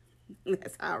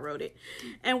 That's how I wrote it.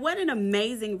 And what an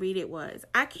amazing read it was.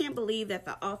 I can't believe that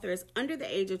the author is under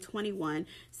the age of 21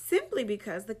 simply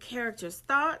because the character's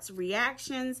thoughts,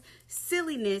 reactions,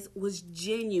 silliness was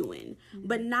genuine,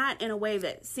 but not in a way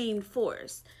that seemed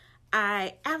forced.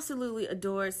 I absolutely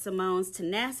adored Simone's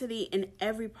tenacity in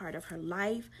every part of her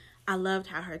life. I loved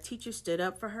how her teacher stood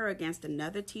up for her against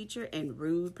another teacher and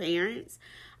rude parents.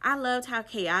 I loved how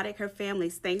chaotic her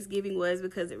family's Thanksgiving was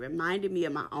because it reminded me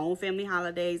of my own family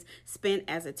holidays spent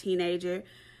as a teenager.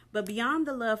 But beyond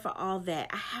the love for all that,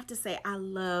 I have to say I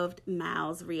loved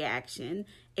Mal's reaction,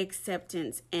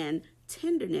 acceptance, and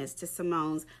tenderness to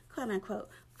Simone's quote-unquote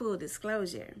full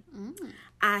disclosure.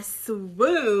 I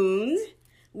swooned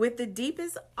with the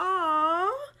deepest awe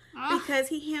because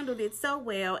he handled it so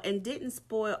well and didn't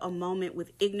spoil a moment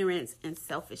with ignorance and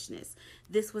selfishness.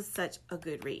 This was such a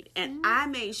good read. And I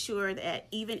made sure that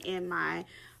even in my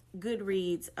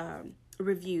Goodreads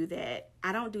review that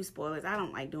I don't do spoilers. I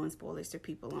don't like doing spoilers to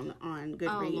people on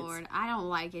Goodreads. Oh, Lord. I don't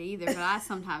like it either, but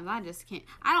I just can't.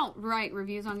 I don't write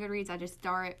reviews on Goodreads. I just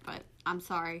star it, but I'm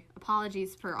sorry.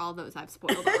 Apologies for all those I've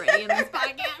spoiled already in this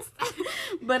podcast.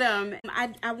 But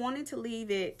I wanted to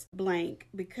leave it blank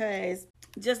because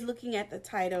just looking at the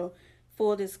title,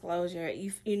 Full Disclosure,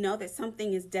 you know that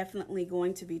something is definitely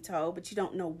going to be told, but you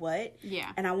don't know what.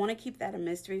 Yeah. And I want to keep that a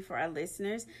mystery for our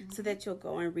listeners so that you'll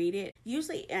go and read it.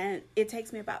 Usually, and it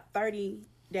takes me about 30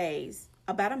 days,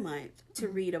 about a month, to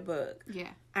read a book. Yeah.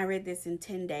 I read this in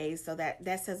 10 days, so that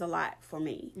says a lot for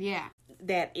me. Yeah.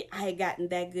 that I had gotten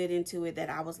that good into it that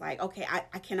I was like, okay,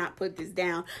 I cannot put this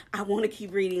down. I want to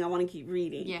keep reading. I want to keep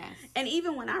reading. Yes. And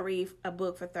even when I read a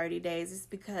book for 30 days, it's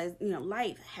because,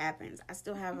 life happens. I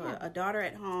still have a daughter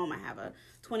at home. I have a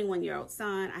 21-year-old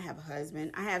son. I have a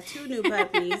husband. I have 2 new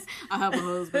puppies. I have a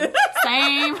husband.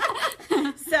 Same.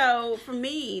 So for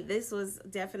me, this was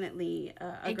definitely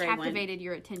a great one. It captivated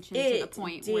your attention to the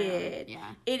point where,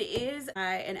 it is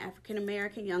an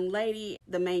African-American young lady.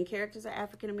 The main characters are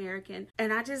African-American.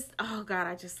 And I just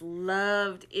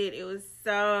loved it. It was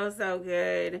so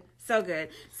good. So good.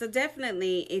 So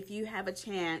definitely, if you have a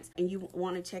chance and you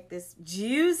want to check this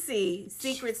juicy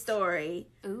secret story,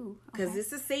 because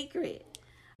it's a secret,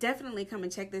 definitely come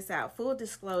and check this out. Full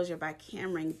Disclosure by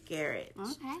Cameron Garrett.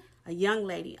 Okay. A young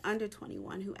lady under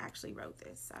 21 who actually wrote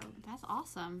this. So that's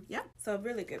awesome. Yep. So a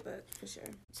really good book for sure.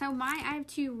 So I have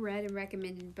 2 read and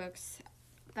recommended books.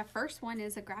 The first one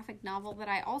is a graphic novel that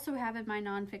I also have in my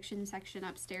nonfiction section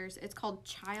upstairs. It's called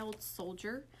Child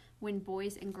Soldier: When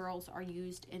Boys and Girls Are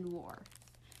Used in War.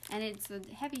 And it's a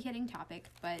heavy-hitting topic,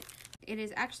 but it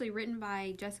is actually written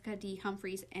by Jessica D.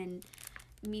 Humphreys and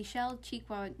Michelle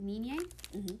Chikwa-Nine.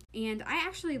 Mm-hmm. And I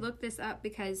actually looked this up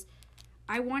because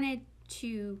I wanted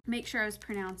to make sure I was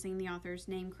pronouncing the author's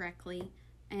name correctly.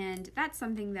 And that's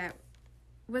something that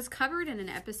was covered in an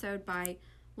episode by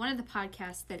one of the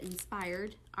podcasts that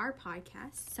inspired our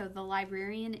podcast. So The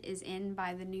Librarian is in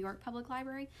by the New York Public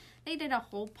Library. They did a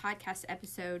whole podcast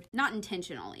episode, not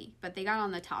intentionally, but they got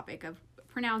on the topic of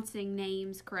pronouncing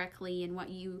names correctly and what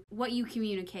you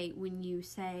communicate when you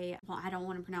say, well, I don't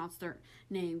want to pronounce their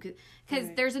name. Because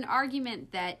there's an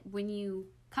argument that when you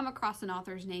come across an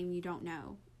author's name you don't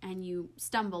know and you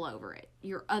stumble over it,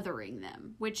 you're othering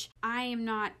them, which I am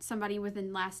not somebody with a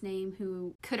last name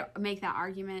who could make that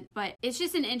argument, but it's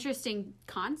just an interesting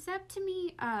concept to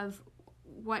me of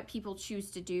what people choose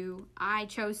to do. I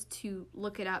chose to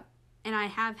look it up, and I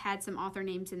have had some author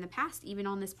names in the past, even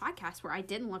on this podcast, where I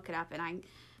didn't look it up, and I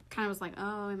kind of was like,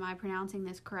 oh, am I pronouncing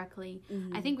this correctly?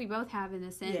 Mm-hmm. I think we both have in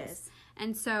a sense. Yes.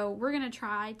 And so we're going to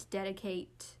try to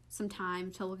dedicate some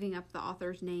time to looking up the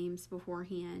author's names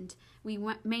beforehand. We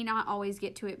may not always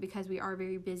get to it because we are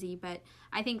very busy, but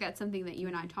I think that's something that you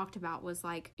and I talked about was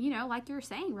like, like you were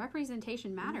saying,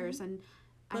 representation matters. Mm-hmm.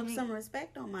 And put some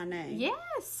respect on my name.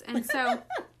 Yes. And so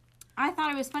I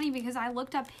thought it was funny because I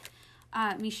looked up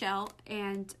Michelle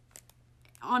and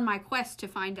on my quest to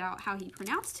find out how he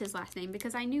pronounced his last name,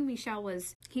 because I knew Michelle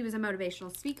was a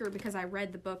motivational speaker because I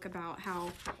read the book about how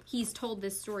he's told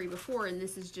this story before and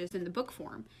this is just in the book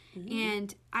form. Mm-hmm.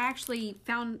 And I actually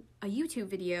found a YouTube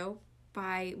video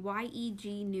by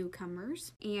YEG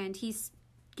Newcomers, and he's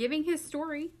giving his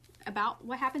story about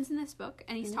what happens in this book,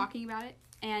 and he's talking about it,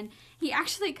 and he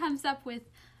actually comes up with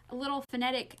little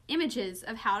phonetic images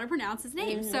of how to pronounce his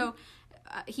name. Mm-hmm. So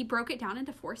he broke it down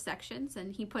into 4 sections,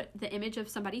 and he put the image of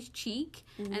somebody's cheek,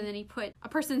 and then he put a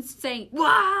person saying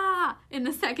 "wah" in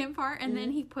the second part, and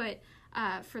then he put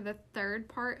for the third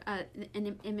part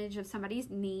an image of somebody's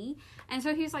knee. And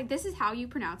so he was like, this is how you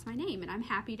pronounce my name, and I'm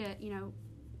happy to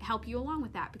help you along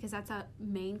with that, because that's a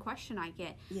main question I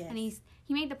get. Yes. And he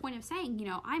made the point of saying,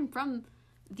 I'm from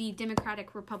the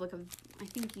Democratic Republic of, I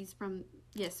think he's from,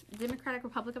 Democratic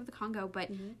Republic of the Congo, but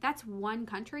that's one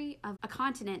country of a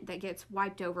continent that gets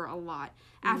wiped over a lot.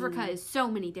 Africa is so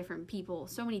many different people,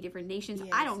 so many different nations. Yes.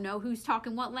 I don't know who's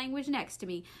talking what language next to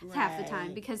me half the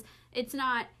time, because it's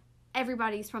not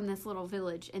everybody's from this little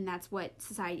village, and that's what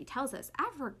society tells us.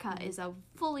 Africa is a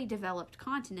fully developed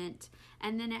continent,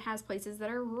 and then it has places that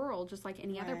are rural, just like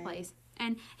any other place.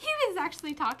 And he was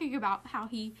actually talking about how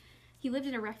he lived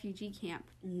in a refugee camp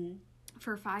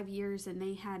for 5 years, and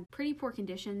they had pretty poor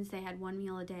conditions. They had 1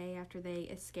 meal a day after they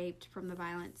escaped from the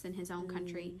violence in his own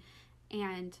country.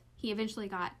 And he eventually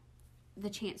got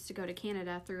the chance to go to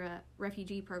Canada through a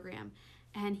refugee program.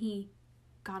 And he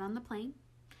got on the plane,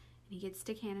 and he gets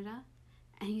to Canada,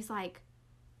 and he's like,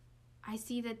 I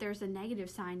see that there's a negative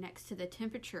sign next to the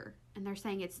temperature, and they're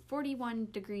saying it's 41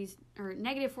 degrees or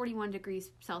negative 41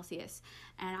 degrees Celsius.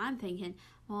 And I'm thinking,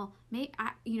 well,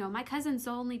 my cousin's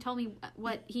only told me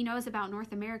what he knows about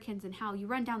North Americans and how you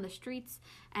run down the streets,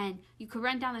 and you could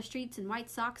run down the streets in white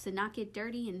socks and not get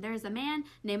dirty. And there's a man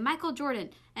named Michael Jordan,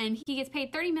 and he gets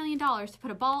paid $30 million to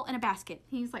put a ball in a basket.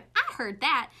 He's like, I heard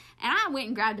that, and I went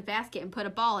and grabbed a basket and put a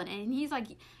ball in it. And he's like,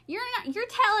 you're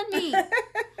telling me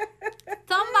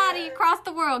somebody across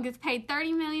the world gets paid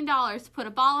 $30 million to put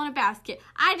a ball in a basket?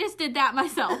 I just did that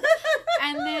myself.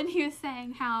 And then he was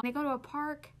saying how they go to a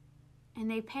park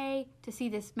and they pay to see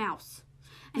this mouse.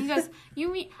 And he goes,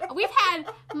 you mean, we've had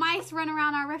mice run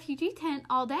around our refugee tent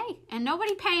all day and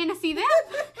nobody paying to see them?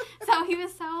 So he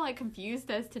was so like confused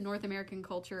as to North American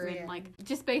culture and like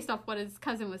just based off what his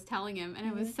cousin was telling him. And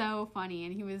it was so funny.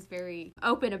 And he was very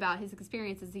open about his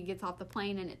experiences. He gets off the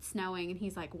plane and it's snowing and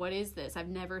he's like, what is this? I've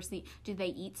never seen, do they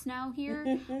eat snow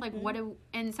here? Like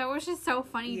and so it was just so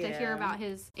funny to hear about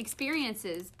his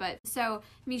experiences. But so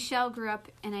Michel grew up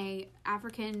in a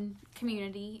African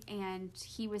community and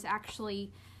he was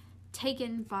actually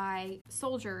taken by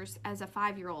soldiers as a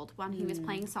 5-year-old when he was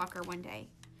playing soccer one day.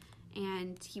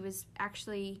 And he was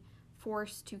actually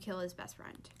forced to kill his best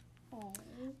friend.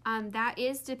 That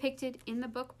is depicted in the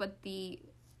book, but the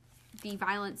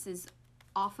violence is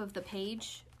off of the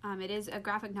page. It is a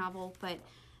graphic novel, but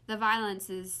the violence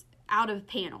is out of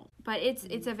panel. But it's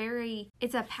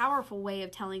a powerful way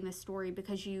of telling the story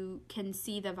because you can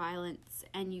see the violence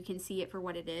and you can see it for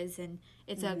what it is, and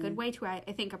it's a good way to I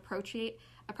think approach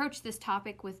this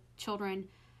topic with children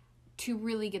to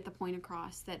really get the point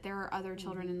across that there are other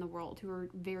children in the world who are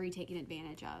very taken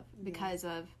advantage of because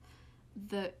of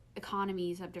the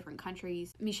economies of different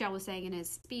countries. Michel was saying in his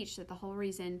speech that the whole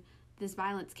reason this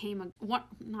violence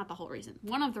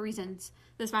one of the reasons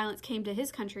this violence came to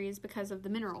his country is because of the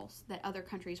minerals that other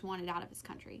countries wanted out of his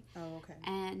country. Oh, okay.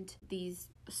 And these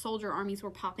soldier armies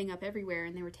were popping up everywhere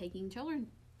and they were taking children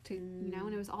to,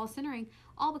 and it was all centering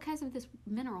all because of this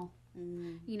mineral.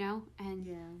 And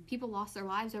people lost their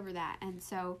lives over that. And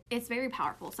so it's very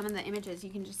powerful. Some of the images, you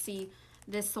can just see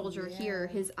this soldier here,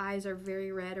 his eyes are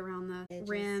very red around the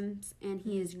rims and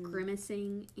he is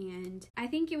grimacing. And I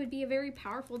think it would be a very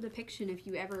powerful depiction if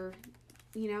you ever,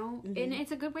 and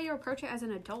it's a good way to approach it as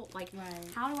an adult. Like,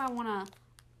 how do I want to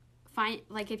find,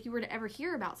 like, if you were to ever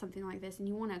hear about something like this and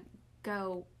you want to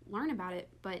go learn about it,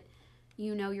 but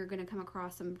you're going to come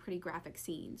across some pretty graphic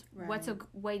scenes. Right. What's a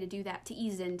way to do that, to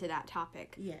ease into that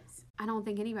topic? Yes. I don't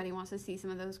think anybody wants to see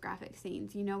some of those graphic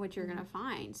scenes. You know what you're going to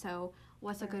find. So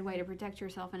what's a good way to protect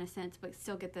yourself in a sense, but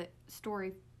still get the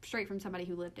story straight from somebody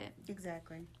who lived it?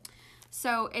 Exactly.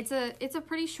 So it's a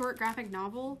pretty short graphic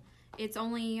novel. It's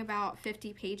only about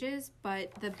 50 pages,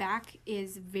 but the back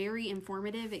is very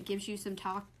informative. It gives you some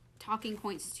talking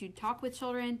points to talk with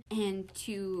children, and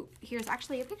here's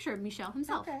actually a picture of Michel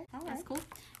himself. Okay, all right. That's cool.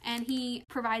 And he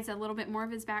provides a little bit more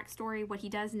of his backstory, what he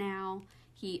does now.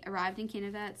 He arrived in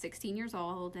Canada at 16 years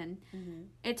old, and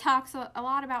it talks a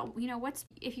lot about,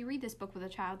 if you read this book with a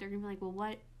child, they're going to be like,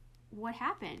 well, what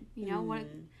happened?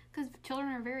 Because children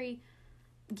are very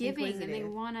giving and they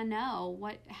want to know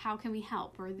how can we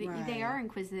help, or they are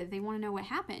inquisitive. They want to know what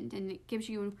happened, and it gives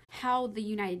you how the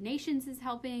United Nations is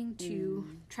helping to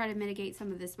try to mitigate some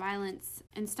of this violence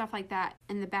and stuff like that.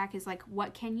 And the back is like,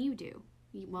 what can you do?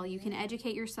 Well, you can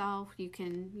educate yourself, you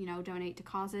can donate to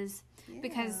causes,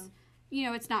 because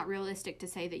it's not realistic to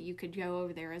say that you could go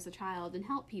over there as a child and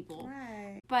help people.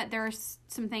 Right. But there are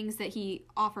some things that he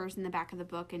offers in the back of the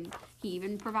book, and he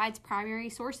even provides primary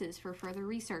sources for further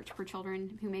research for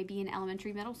children who may be in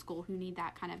elementary, middle school who need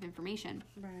that kind of information.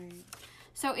 Right.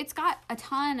 So it's got a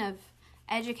ton of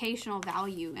educational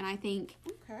value, and I think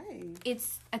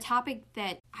it's a topic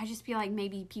that I just feel like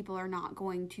maybe people are not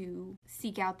going to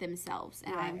seek out themselves,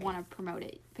 and I want to promote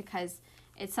it because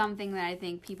it's something that I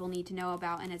think people need to know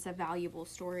about, and it's a valuable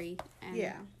story.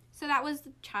 And so that was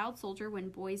The Child Soldier, When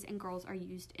Boys and Girls Are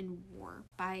Used in War,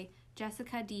 by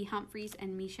Jessica D. Humphreys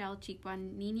and Michel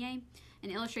Chikwaniniye,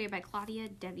 and illustrated by Claudia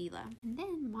Davila. And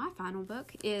then my final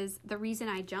book is The Reason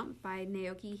I Jump by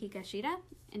Naoki Higashida,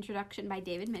 introduction by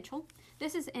David Mitchell.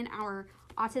 This is in our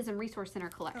Autism Resource Center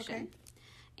collection.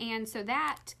 And so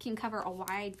that can cover a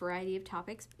wide variety of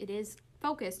topics. It is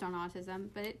focused on autism,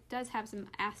 but it does have some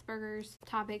Asperger's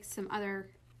topics, some other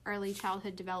early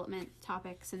childhood development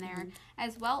topics in there,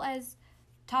 as well as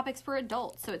topics for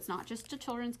adults. So it's not just a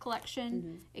children's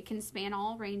collection. It can span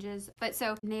all ranges. But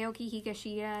so Naoki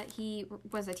Higashida, he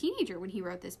was a teenager when he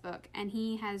wrote this book, and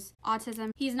he has autism.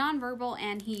 He's nonverbal,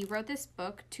 and he wrote this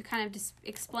book to kind of just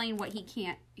explain what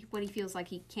he feels like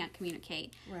he can't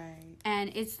communicate. Right.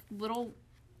 And it's little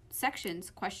sections.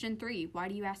 Question 3, why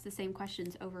do you ask the same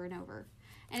questions over and over?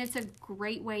 And it's a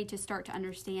great way to start to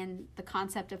understand the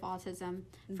concept of autism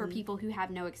for people who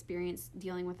have no experience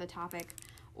dealing with the topic,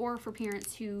 or for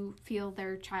parents who feel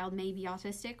their child may be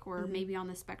autistic or maybe on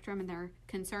the spectrum and they're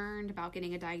concerned about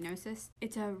getting a diagnosis.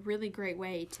 It's a really great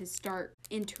way to start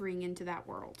entering into that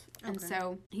world. And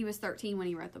so he was 13 when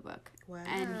he wrote the book. Wow.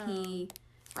 And we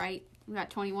got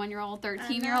 21-year-old,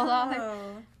 13-year-old author.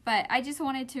 But I just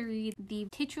wanted to read the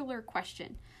titular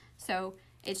question. So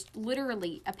it's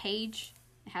literally a page.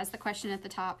 It has the question at the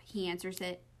top. He answers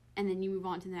it. and then you move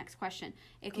on to the next question.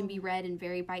 It can be read in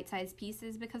very bite-sized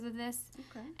pieces because of this.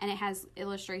 Okay. And it has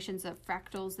illustrations of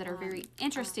fractals that are very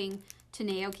interesting to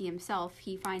Naoki himself.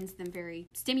 He finds them very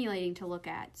stimulating to look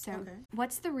at. So,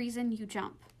 what's the reason you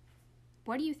jump?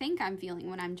 What do you think I'm feeling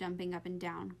when I'm jumping up and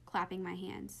down, clapping my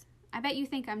hands? I bet you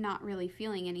think I'm not really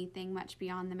feeling anything much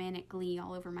beyond the manic glee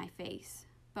all over my face.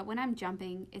 But when I'm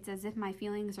jumping, it's as if my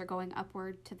feelings are going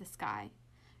upward to the sky.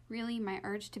 Really, my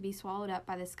urge to be swallowed up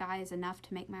by the sky is enough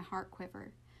to make my heart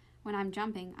quiver. When I'm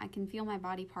jumping, I can feel my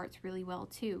body parts really well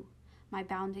too. My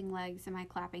bounding legs and my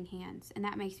clapping hands, and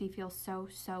that makes me feel so,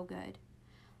 so good.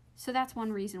 So that's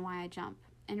one reason why I jump.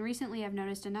 And recently I've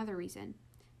noticed another reason.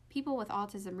 People with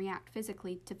autism react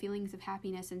physically to feelings of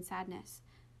happiness and sadness.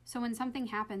 So when something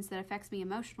happens that affects me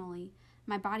emotionally,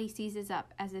 my body seizes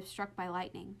up as if struck by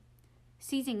lightning.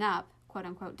 Seizing up, quote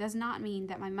unquote, does not mean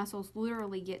that my muscles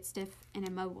literally get stiff and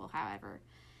immobile, however.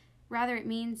 Rather, it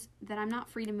means that I'm not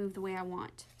free to move the way I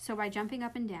want. So by jumping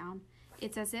up and down,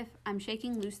 it's as if I'm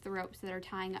shaking loose the ropes that are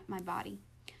tying up my body.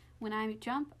 When I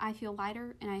jump, I feel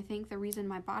lighter, and I think the reason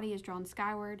my body is drawn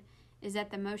skyward is that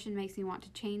the motion makes me want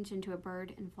to change into a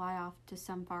bird and fly off to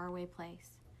some faraway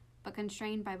place. But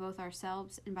constrained by both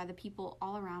ourselves and by the people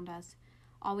all around us,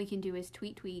 all we can do is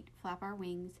tweet, flap our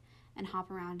wings, and hop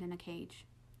around in a cage.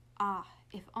 Ah,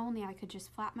 if only I could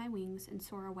just flap my wings and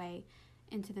soar away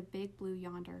into the big blue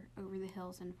yonder over the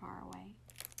hills and far away.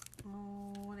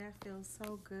 Oh, that feels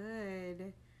so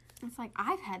good. It's like,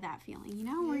 I've had that feeling, you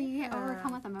know, where you get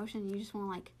overcome with emotion and you just want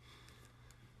to, like,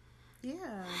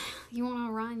 you want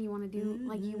to run, you want to do,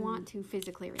 like, you want to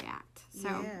physically react.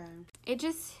 So,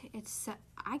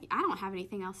 I don't have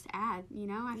anything else to add, you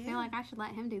know? I feel like I should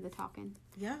let him do the talking.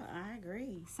 Yeah, I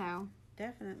agree. So,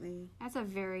 definitely.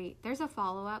 There's a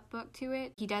follow-up book to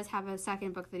it. He does have a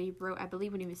second book that he wrote, I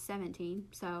believe, when he was 17.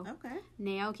 So,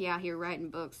 Naoki out here writing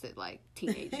books at, like,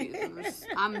 teenage youth.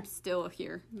 I'm still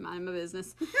here, minding my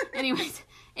business. Anyways,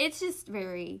 it's just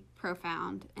very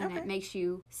profound, and it makes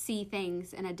you see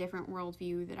things in a different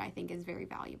worldview that I think is very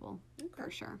valuable, for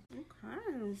sure.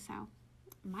 Okay. So,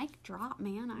 mic drop,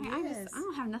 man. I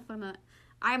don't have nothing to...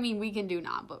 I mean, we can do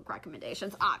non-book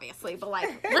recommendations, obviously, but,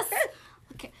 like, let's...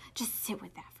 Okay, just sit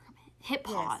with that for a minute. Hit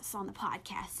pause on the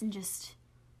podcast and just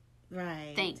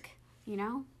think, you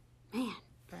know? Man.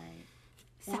 Right.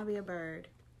 Want to be a bird.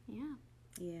 Yeah.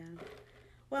 Yeah.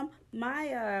 Well,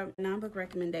 my non-book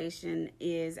recommendation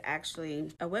is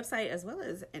actually a website as well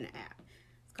as an app.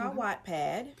 It's called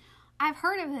Wattpad. I've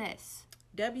heard of this.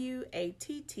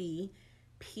 Wattpad.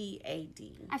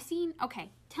 I've seen,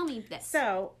 tell me this.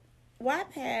 So,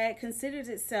 Wattpad considers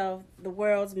itself the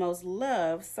world's most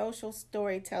loved social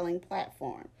storytelling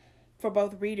platform for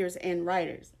both readers and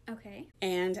writers. Okay.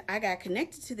 And I got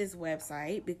connected to this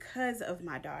website because of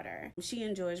my daughter. She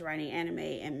enjoys writing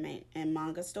anime and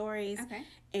manga stories. Okay.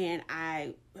 And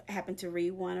I happened to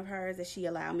read one of hers that she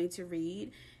allowed me to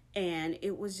read. And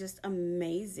it was just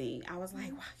amazing. I was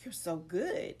like, wow, you're so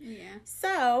good. Yeah.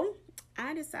 So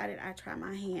I decided I'd try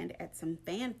my hand at some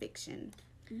fan fiction.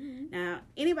 Mm-hmm. Now,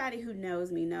 anybody who knows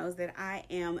me knows that I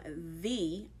am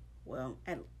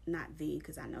not the,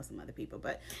 because I know some other people,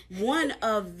 but one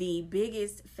of the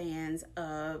biggest fans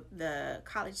of the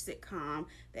college sitcom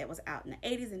that was out in the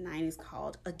 80s and 90s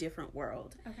called A Different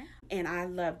World. Okay. And I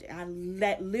loved it. I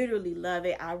literally love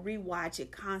it. I rewatch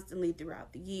it constantly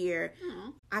throughout the year. Mm-hmm.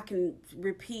 I can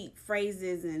repeat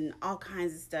phrases and all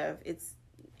kinds of stuff.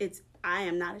 I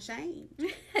am not ashamed.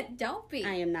 Don't be.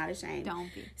 I am not ashamed.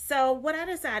 Don't be. So what I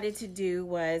decided to do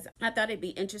was, I thought it'd be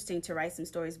interesting to write some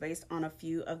stories based on a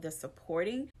few of the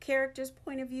supporting characters'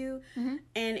 point of view. Mm-hmm.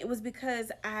 And it was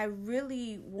because I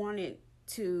really wanted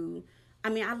to... I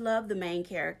mean, I love the main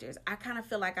characters. I kind of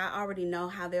feel like I already know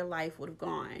how their life would have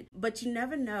gone. But you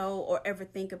never know or ever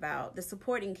think about the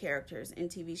supporting characters in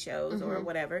TV shows or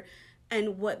whatever,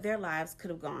 and what their lives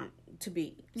could have gone to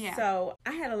be. Yeah. So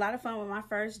I had a lot of fun with my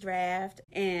first draft,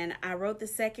 and I wrote the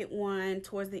second one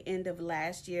towards the end of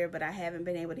last year, but I haven't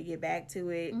been able to get back to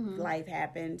it. Mm-hmm. Life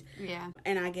happened. Yeah.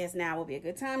 And I guess now will be a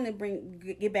good time to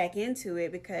get back into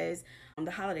it because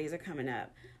the holidays are coming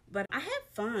up. But I had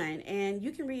fun, and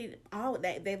you can read all of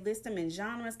that. They list them in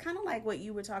genres, kind of like what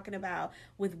you were talking about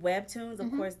with webtoons, of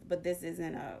course, but this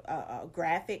isn't a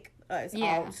graphic. It's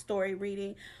all story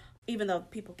reading, even though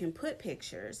people can put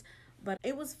pictures. But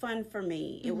it was fun for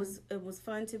me. Mm-hmm. It was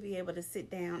fun to be able to sit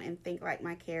down and think like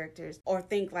my characters, or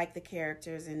think like the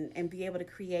characters, and be able to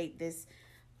create this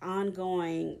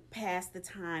ongoing past the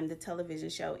time the television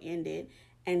show ended,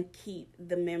 and keep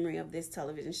the memory of this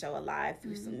television show alive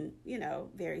through some,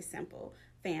 very simple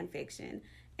fan fiction.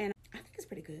 And I think it's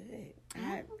pretty good.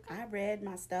 I read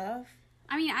my stuff.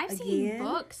 I mean, I've seen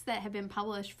books that have been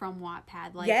published from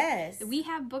Wattpad. Like, yes. We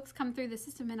have books come through the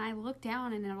system, and I look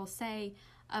down, and it'll say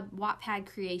a Wattpad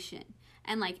creation.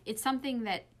 And, like, it's something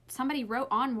that somebody wrote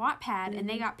on Wattpad, and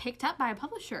they got picked up by a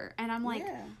publisher. And I'm like,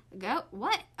 go,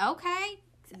 what? Okay.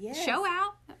 Yes. Show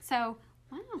out. So...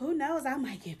 wow. Who knows? I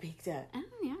might get picked up. Oh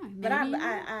yeah, maybe. But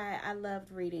I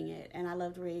loved reading it, and I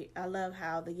love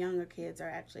how the younger kids are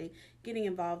actually getting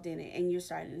involved in it, and you're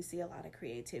starting to see a lot of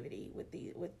creativity with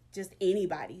just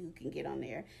anybody who can get on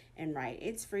there and write.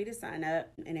 It's free to sign up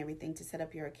and everything to set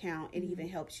up your account. It even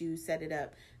helps you set it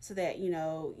up so that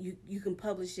you can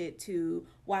publish it to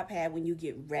Wattpad when you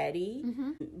get ready,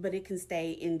 but it can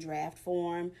stay in draft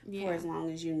form for as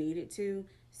long as you need it to.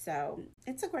 So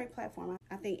it's a great platform.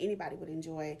 I think anybody would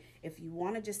enjoy. If you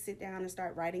want to just sit down and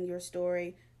start writing your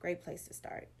story, great place to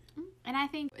start. And I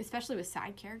think, especially with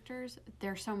side characters,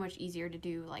 they're so much easier to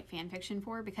do like fan fiction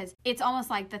for, because it's almost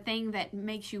like the thing that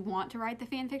makes you want to write the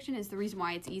fan fiction is the reason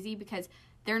why it's easy, because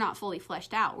they're not fully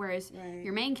fleshed out. Whereas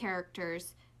your main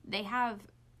characters, they have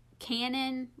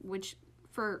canon, which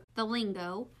for the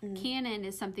lingo, canon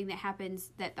is something that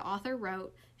happens that the author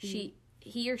wrote. He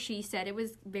or she said it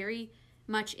was very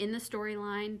much in the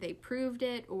storyline. They proved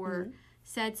it or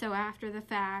said so after the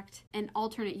fact. An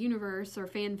alternate universe or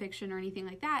fan fiction or anything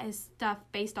like that is stuff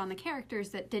based on the characters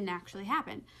that didn't actually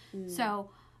happen.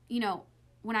 So,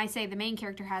 when I say the main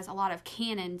character has a lot of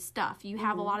canon stuff, you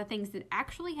have a lot of things that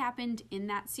actually happened in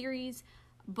that series,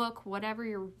 book, whatever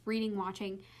you're reading,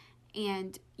 watching,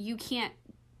 and you can't,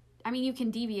 you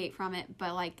can deviate from it,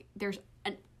 but like there's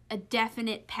a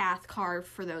definite path carved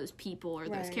for those people or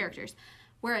those characters.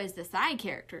 Whereas the side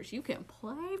characters, you can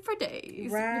play for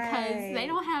days because they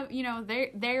don't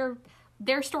have,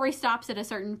 their story stops at a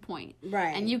certain point,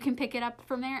 and you can pick it up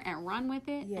from there and run with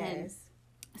it. Yes. And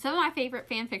some of my favorite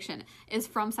fan fiction is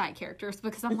from side characters,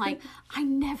 because I'm like, I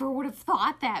never would have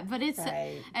thought that, but it's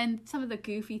and some of the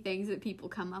goofy things that people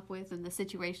come up with and the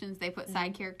situations they put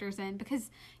side characters in,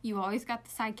 because you always got the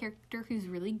side character who's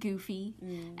really goofy,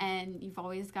 and you've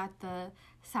always got the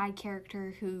side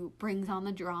character who brings on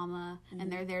the drama,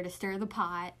 and they're there to stir the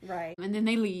pot, and then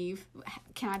they leave.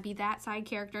 Can I be that side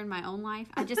character in my own life?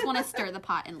 I just want to stir the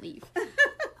pot and leave.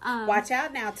 Watch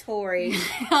out now, Tori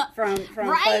from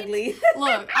Fugly.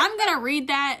 Look, I'm gonna read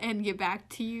that and get back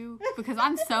to you, because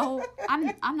I'm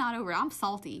not over it. I'm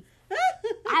salty.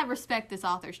 I respect this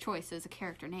author's choice as a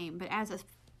character name, but as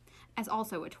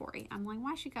also a Tori, I'm like,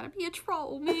 why she gotta be a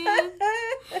troll, man?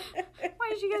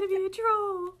 Why she gotta be a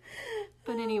troll?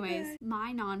 But anyways,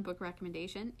 my non-book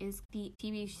recommendation is the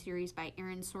TV series by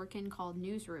Aaron Sorkin called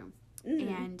Newsroom.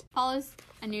 And follows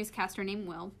a newscaster named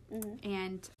Will,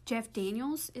 and Jeff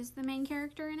Daniels is the main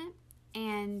character in it.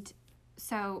 And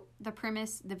so the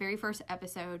premise, the very first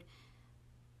episode,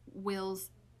 Will's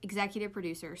executive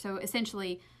producer. So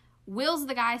essentially, Will's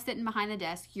the guy sitting behind the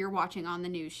desk you're watching on the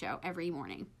news show every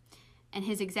morning. And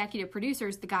his executive producer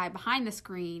is the guy behind the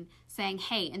screen saying,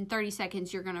 hey, in 30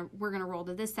 seconds, we're gonna roll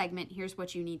to this segment. Here's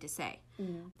what you need to say.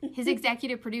 His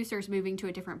executive producer is moving to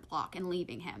a different block and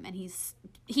leaving him. And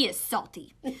he is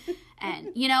salty.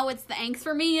 And, it's the angst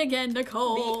for me again,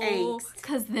 Nicole. The angst.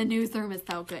 Because the newsroom is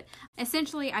so good.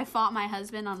 Essentially, I fought my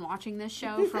husband on watching this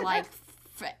show for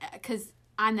because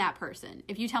I'm that person.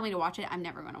 If you tell me to watch it, I'm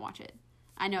never going to watch it.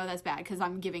 I know that's bad because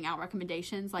I'm giving out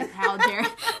recommendations. Like, how dare...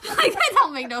 like, that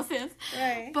don't make no sense.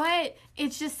 Right. But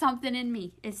it's just something in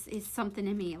me. It's something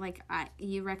in me. Like,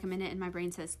 you recommend it and my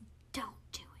brain says, don't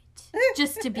do it.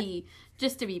 Just to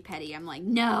be petty. I'm like,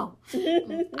 no.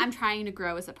 I'm trying to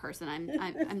grow as a person.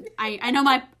 I know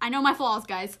my flaws,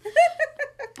 guys.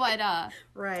 But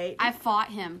I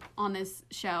fought him on this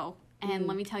show. And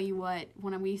let me tell you what,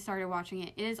 when we started watching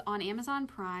it, it is on Amazon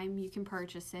Prime. You can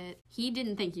purchase it. He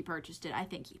didn't think he purchased it. I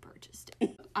think he purchased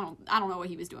it. I don't know what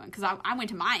he was doing, because I went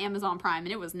to my Amazon Prime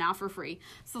and it was now for free.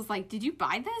 So I was like, did you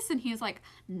buy this? And he was like,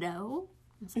 no.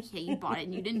 I was like, yeah, you bought it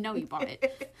and you didn't know you bought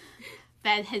it.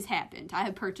 That has happened. I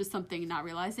have purchased something and not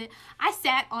realized it. I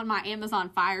sat on my Amazon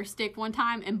Fire Stick one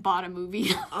time and bought a movie.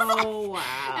 Oh,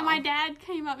 wow. And my dad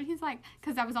came up and he's like,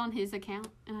 because I was on his account,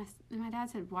 and my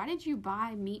dad said, why did you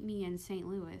buy Meet Me in St.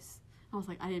 Louis? I was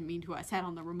like, I didn't mean to. I sat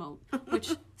on the remote. Which,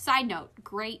 side note,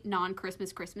 great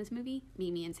non-Christmas movie,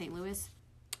 Meet Me in St. Louis.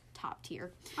 Top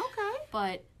tier. Okay.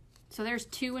 But, so there's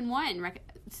 2 in 1.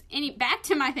 Back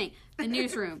to my thing. The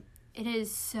Newsroom. It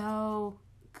is so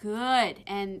good,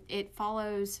 and it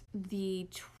follows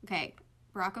Barack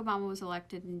Obama was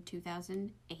elected in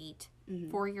 2008.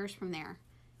 4 years from there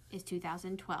is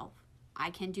 2012. I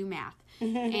can do math.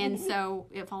 And so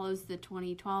it follows the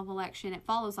 2012 election. It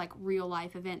follows like real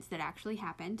life events that actually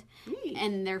happened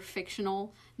in their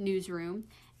fictional newsroom,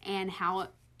 and how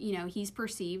you know, he's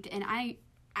perceived. And I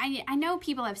know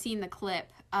people have seen the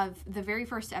clip of the very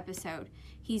first episode.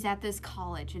 He's at this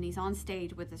college and he's on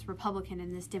stage with this Republican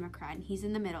and this Democrat, and he's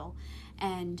in the middle.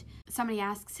 And somebody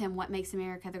asks him what makes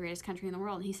America the greatest country in the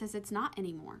world. And he says it's not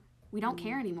anymore. We don't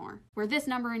care anymore. We're this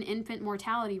number in infant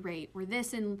mortality rate. We're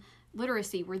this in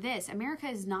literacy. We're this. America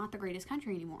is not the greatest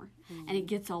country anymore. And it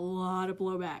gets a lot of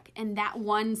blowback. And that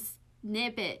one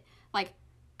snippet, like,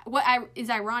 what is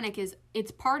ironic is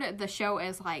it's part of the show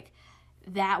as, like,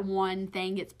 that one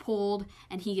thing gets pulled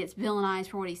and he gets villainized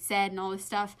for what he said and all this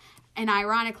stuff. And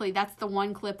ironically, that's the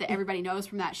one clip that everybody knows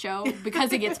from that show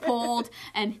because it gets pulled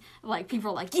and, like,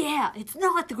 people are like, yeah, it's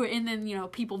not the great. And then, you know,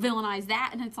 people villainize that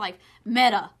and it's like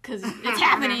meta because it's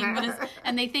happening.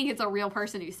 And they think it's a real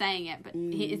person who's saying it, but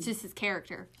it's just his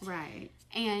character. Right.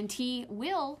 And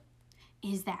Will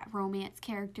is that romance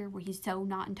character where he's so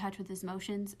not in touch with his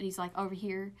emotions and he's, like, over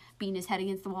here beating his head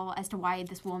against the wall as to why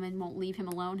this woman won't leave him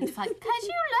alone. It's like, because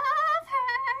you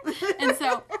love her. And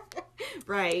so...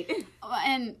 Right.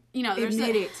 And, you know,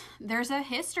 there's a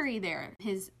history there.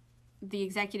 The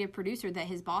executive producer that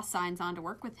his boss signs on to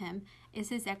work with him is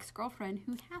his ex-girlfriend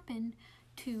who happened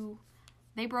to...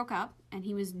 They broke up, and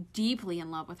he was deeply in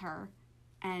love with her.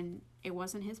 And it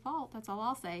wasn't his fault. That's all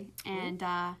I'll say. And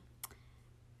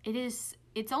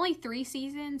it's only 3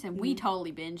 seasons, and we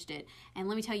totally binged it. And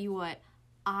let me tell you what,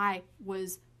 I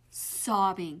was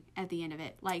sobbing at the end of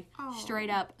it. Like, straight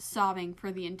up sobbing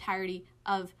for the entirety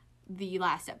of the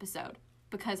last episode.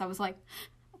 Because I was, like,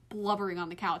 blubbering on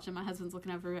the couch, and my husband's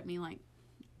looking over at me like,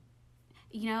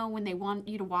 you know, when they want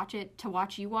you to watch it, to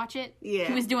watch you watch it? Yeah.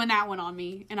 He was doing that one on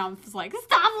me, and I was like,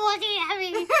 stop looking at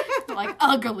me! Like,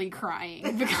 ugly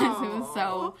crying, because it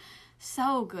was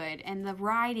so good, and the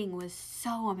writing was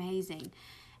so amazing.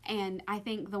 And I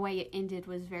think the way it ended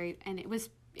was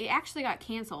it actually got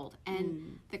canceled,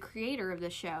 and the creator of the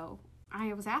show,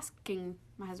 I was asking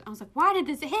my husband, I was like, why did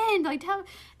this end? Like,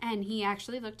 and he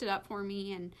actually looked it up for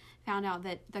me and found out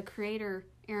that the creator,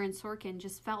 Aaron Sorkin,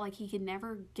 just felt like he could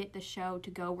never get the show to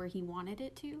go where he wanted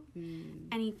it to.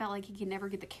 And he felt like he could never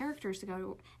get the characters to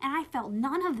go. And I felt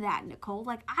none of that, Nicole.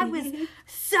 Like, I was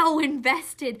so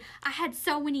invested. I had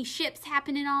so many ships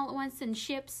happening all at once, and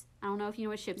ships, I don't know if you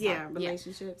know what ships are. Yeah,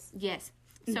 relationships. Yes.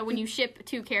 So when you ship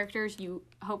 2 characters, you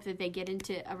hope that they get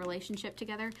into a relationship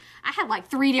together. I had like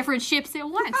 3 different ships at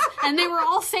once, and they were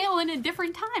all sailing at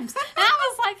different times. And I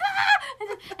was like,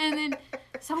 ah! And then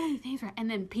so many things were, and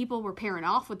then people were pairing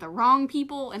off with the wrong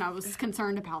people, and I was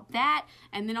concerned about that.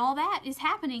 And then all that is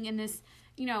happening in this,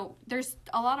 you know, there's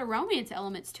a lot of romance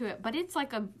elements to it, but it's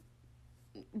like a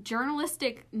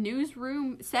journalistic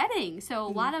newsroom setting. So a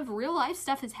lot of real life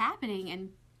stuff is happening, and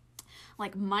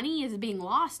like, money is being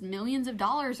lost. Millions of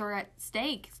dollars are at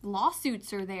stake.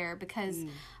 Lawsuits are there because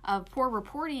of poor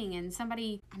reporting, and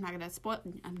somebody... I'm not going to spoil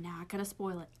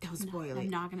it. Don't spoil it. I'm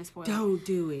not going to spoil it. Don't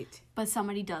do it. But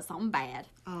somebody does something bad.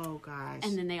 Oh, gosh.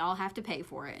 And then they all have to pay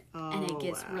for it. And it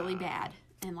gets really bad.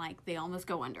 And, like, they almost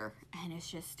go under. And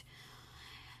it's just...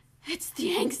 It's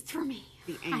the angst for me.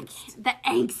 The angst. The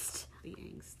angst. The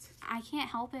angst. I can't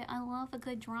help it. I love a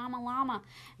good drama llama.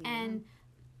 Yeah. And...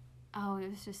 Oh, it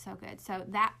was just so good. So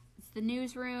that's The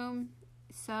Newsroom.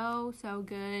 So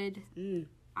good.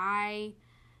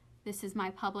 This is my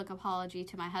public apology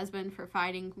to my husband for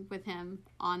fighting with him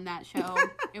on that show.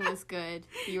 It was good.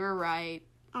 You were right.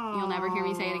 Aww. You'll never hear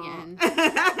me say it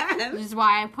again. Which is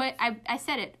why I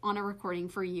said it on a recording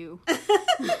for you.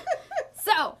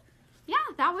 So, yeah,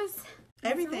 that was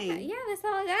everything. That's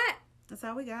all I got. That's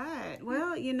all we got.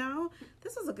 Well, you know,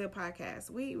 this was a good podcast.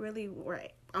 We really were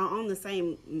on the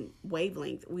same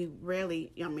wavelength. We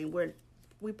rarely,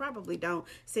 we probably don't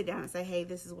sit down and say, hey,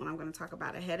 this is what I'm going to talk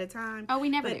about ahead of time. Oh, we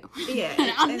never do. Yeah.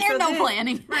 There's no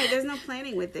planning. Right, there's no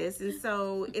planning with this. And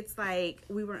so it's like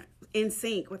we were in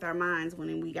sync with our minds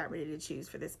when we got ready to choose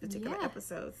for this particular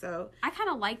episode. So I kind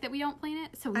of like that we don't plan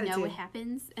it, so we know what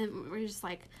happens. And we're just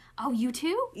like, oh, you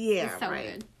too? Yeah, it's so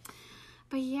good.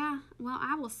 But yeah, well,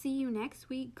 I will see you next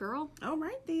week, girl. All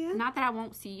right, then. Not that I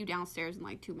won't see you downstairs in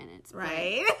like 2 minutes.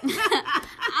 Right.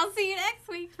 I'll see you next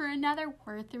week for another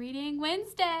Worth Reading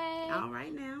Wednesday. All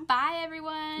right, now. Bye,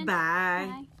 everyone. Bye.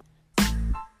 Bye.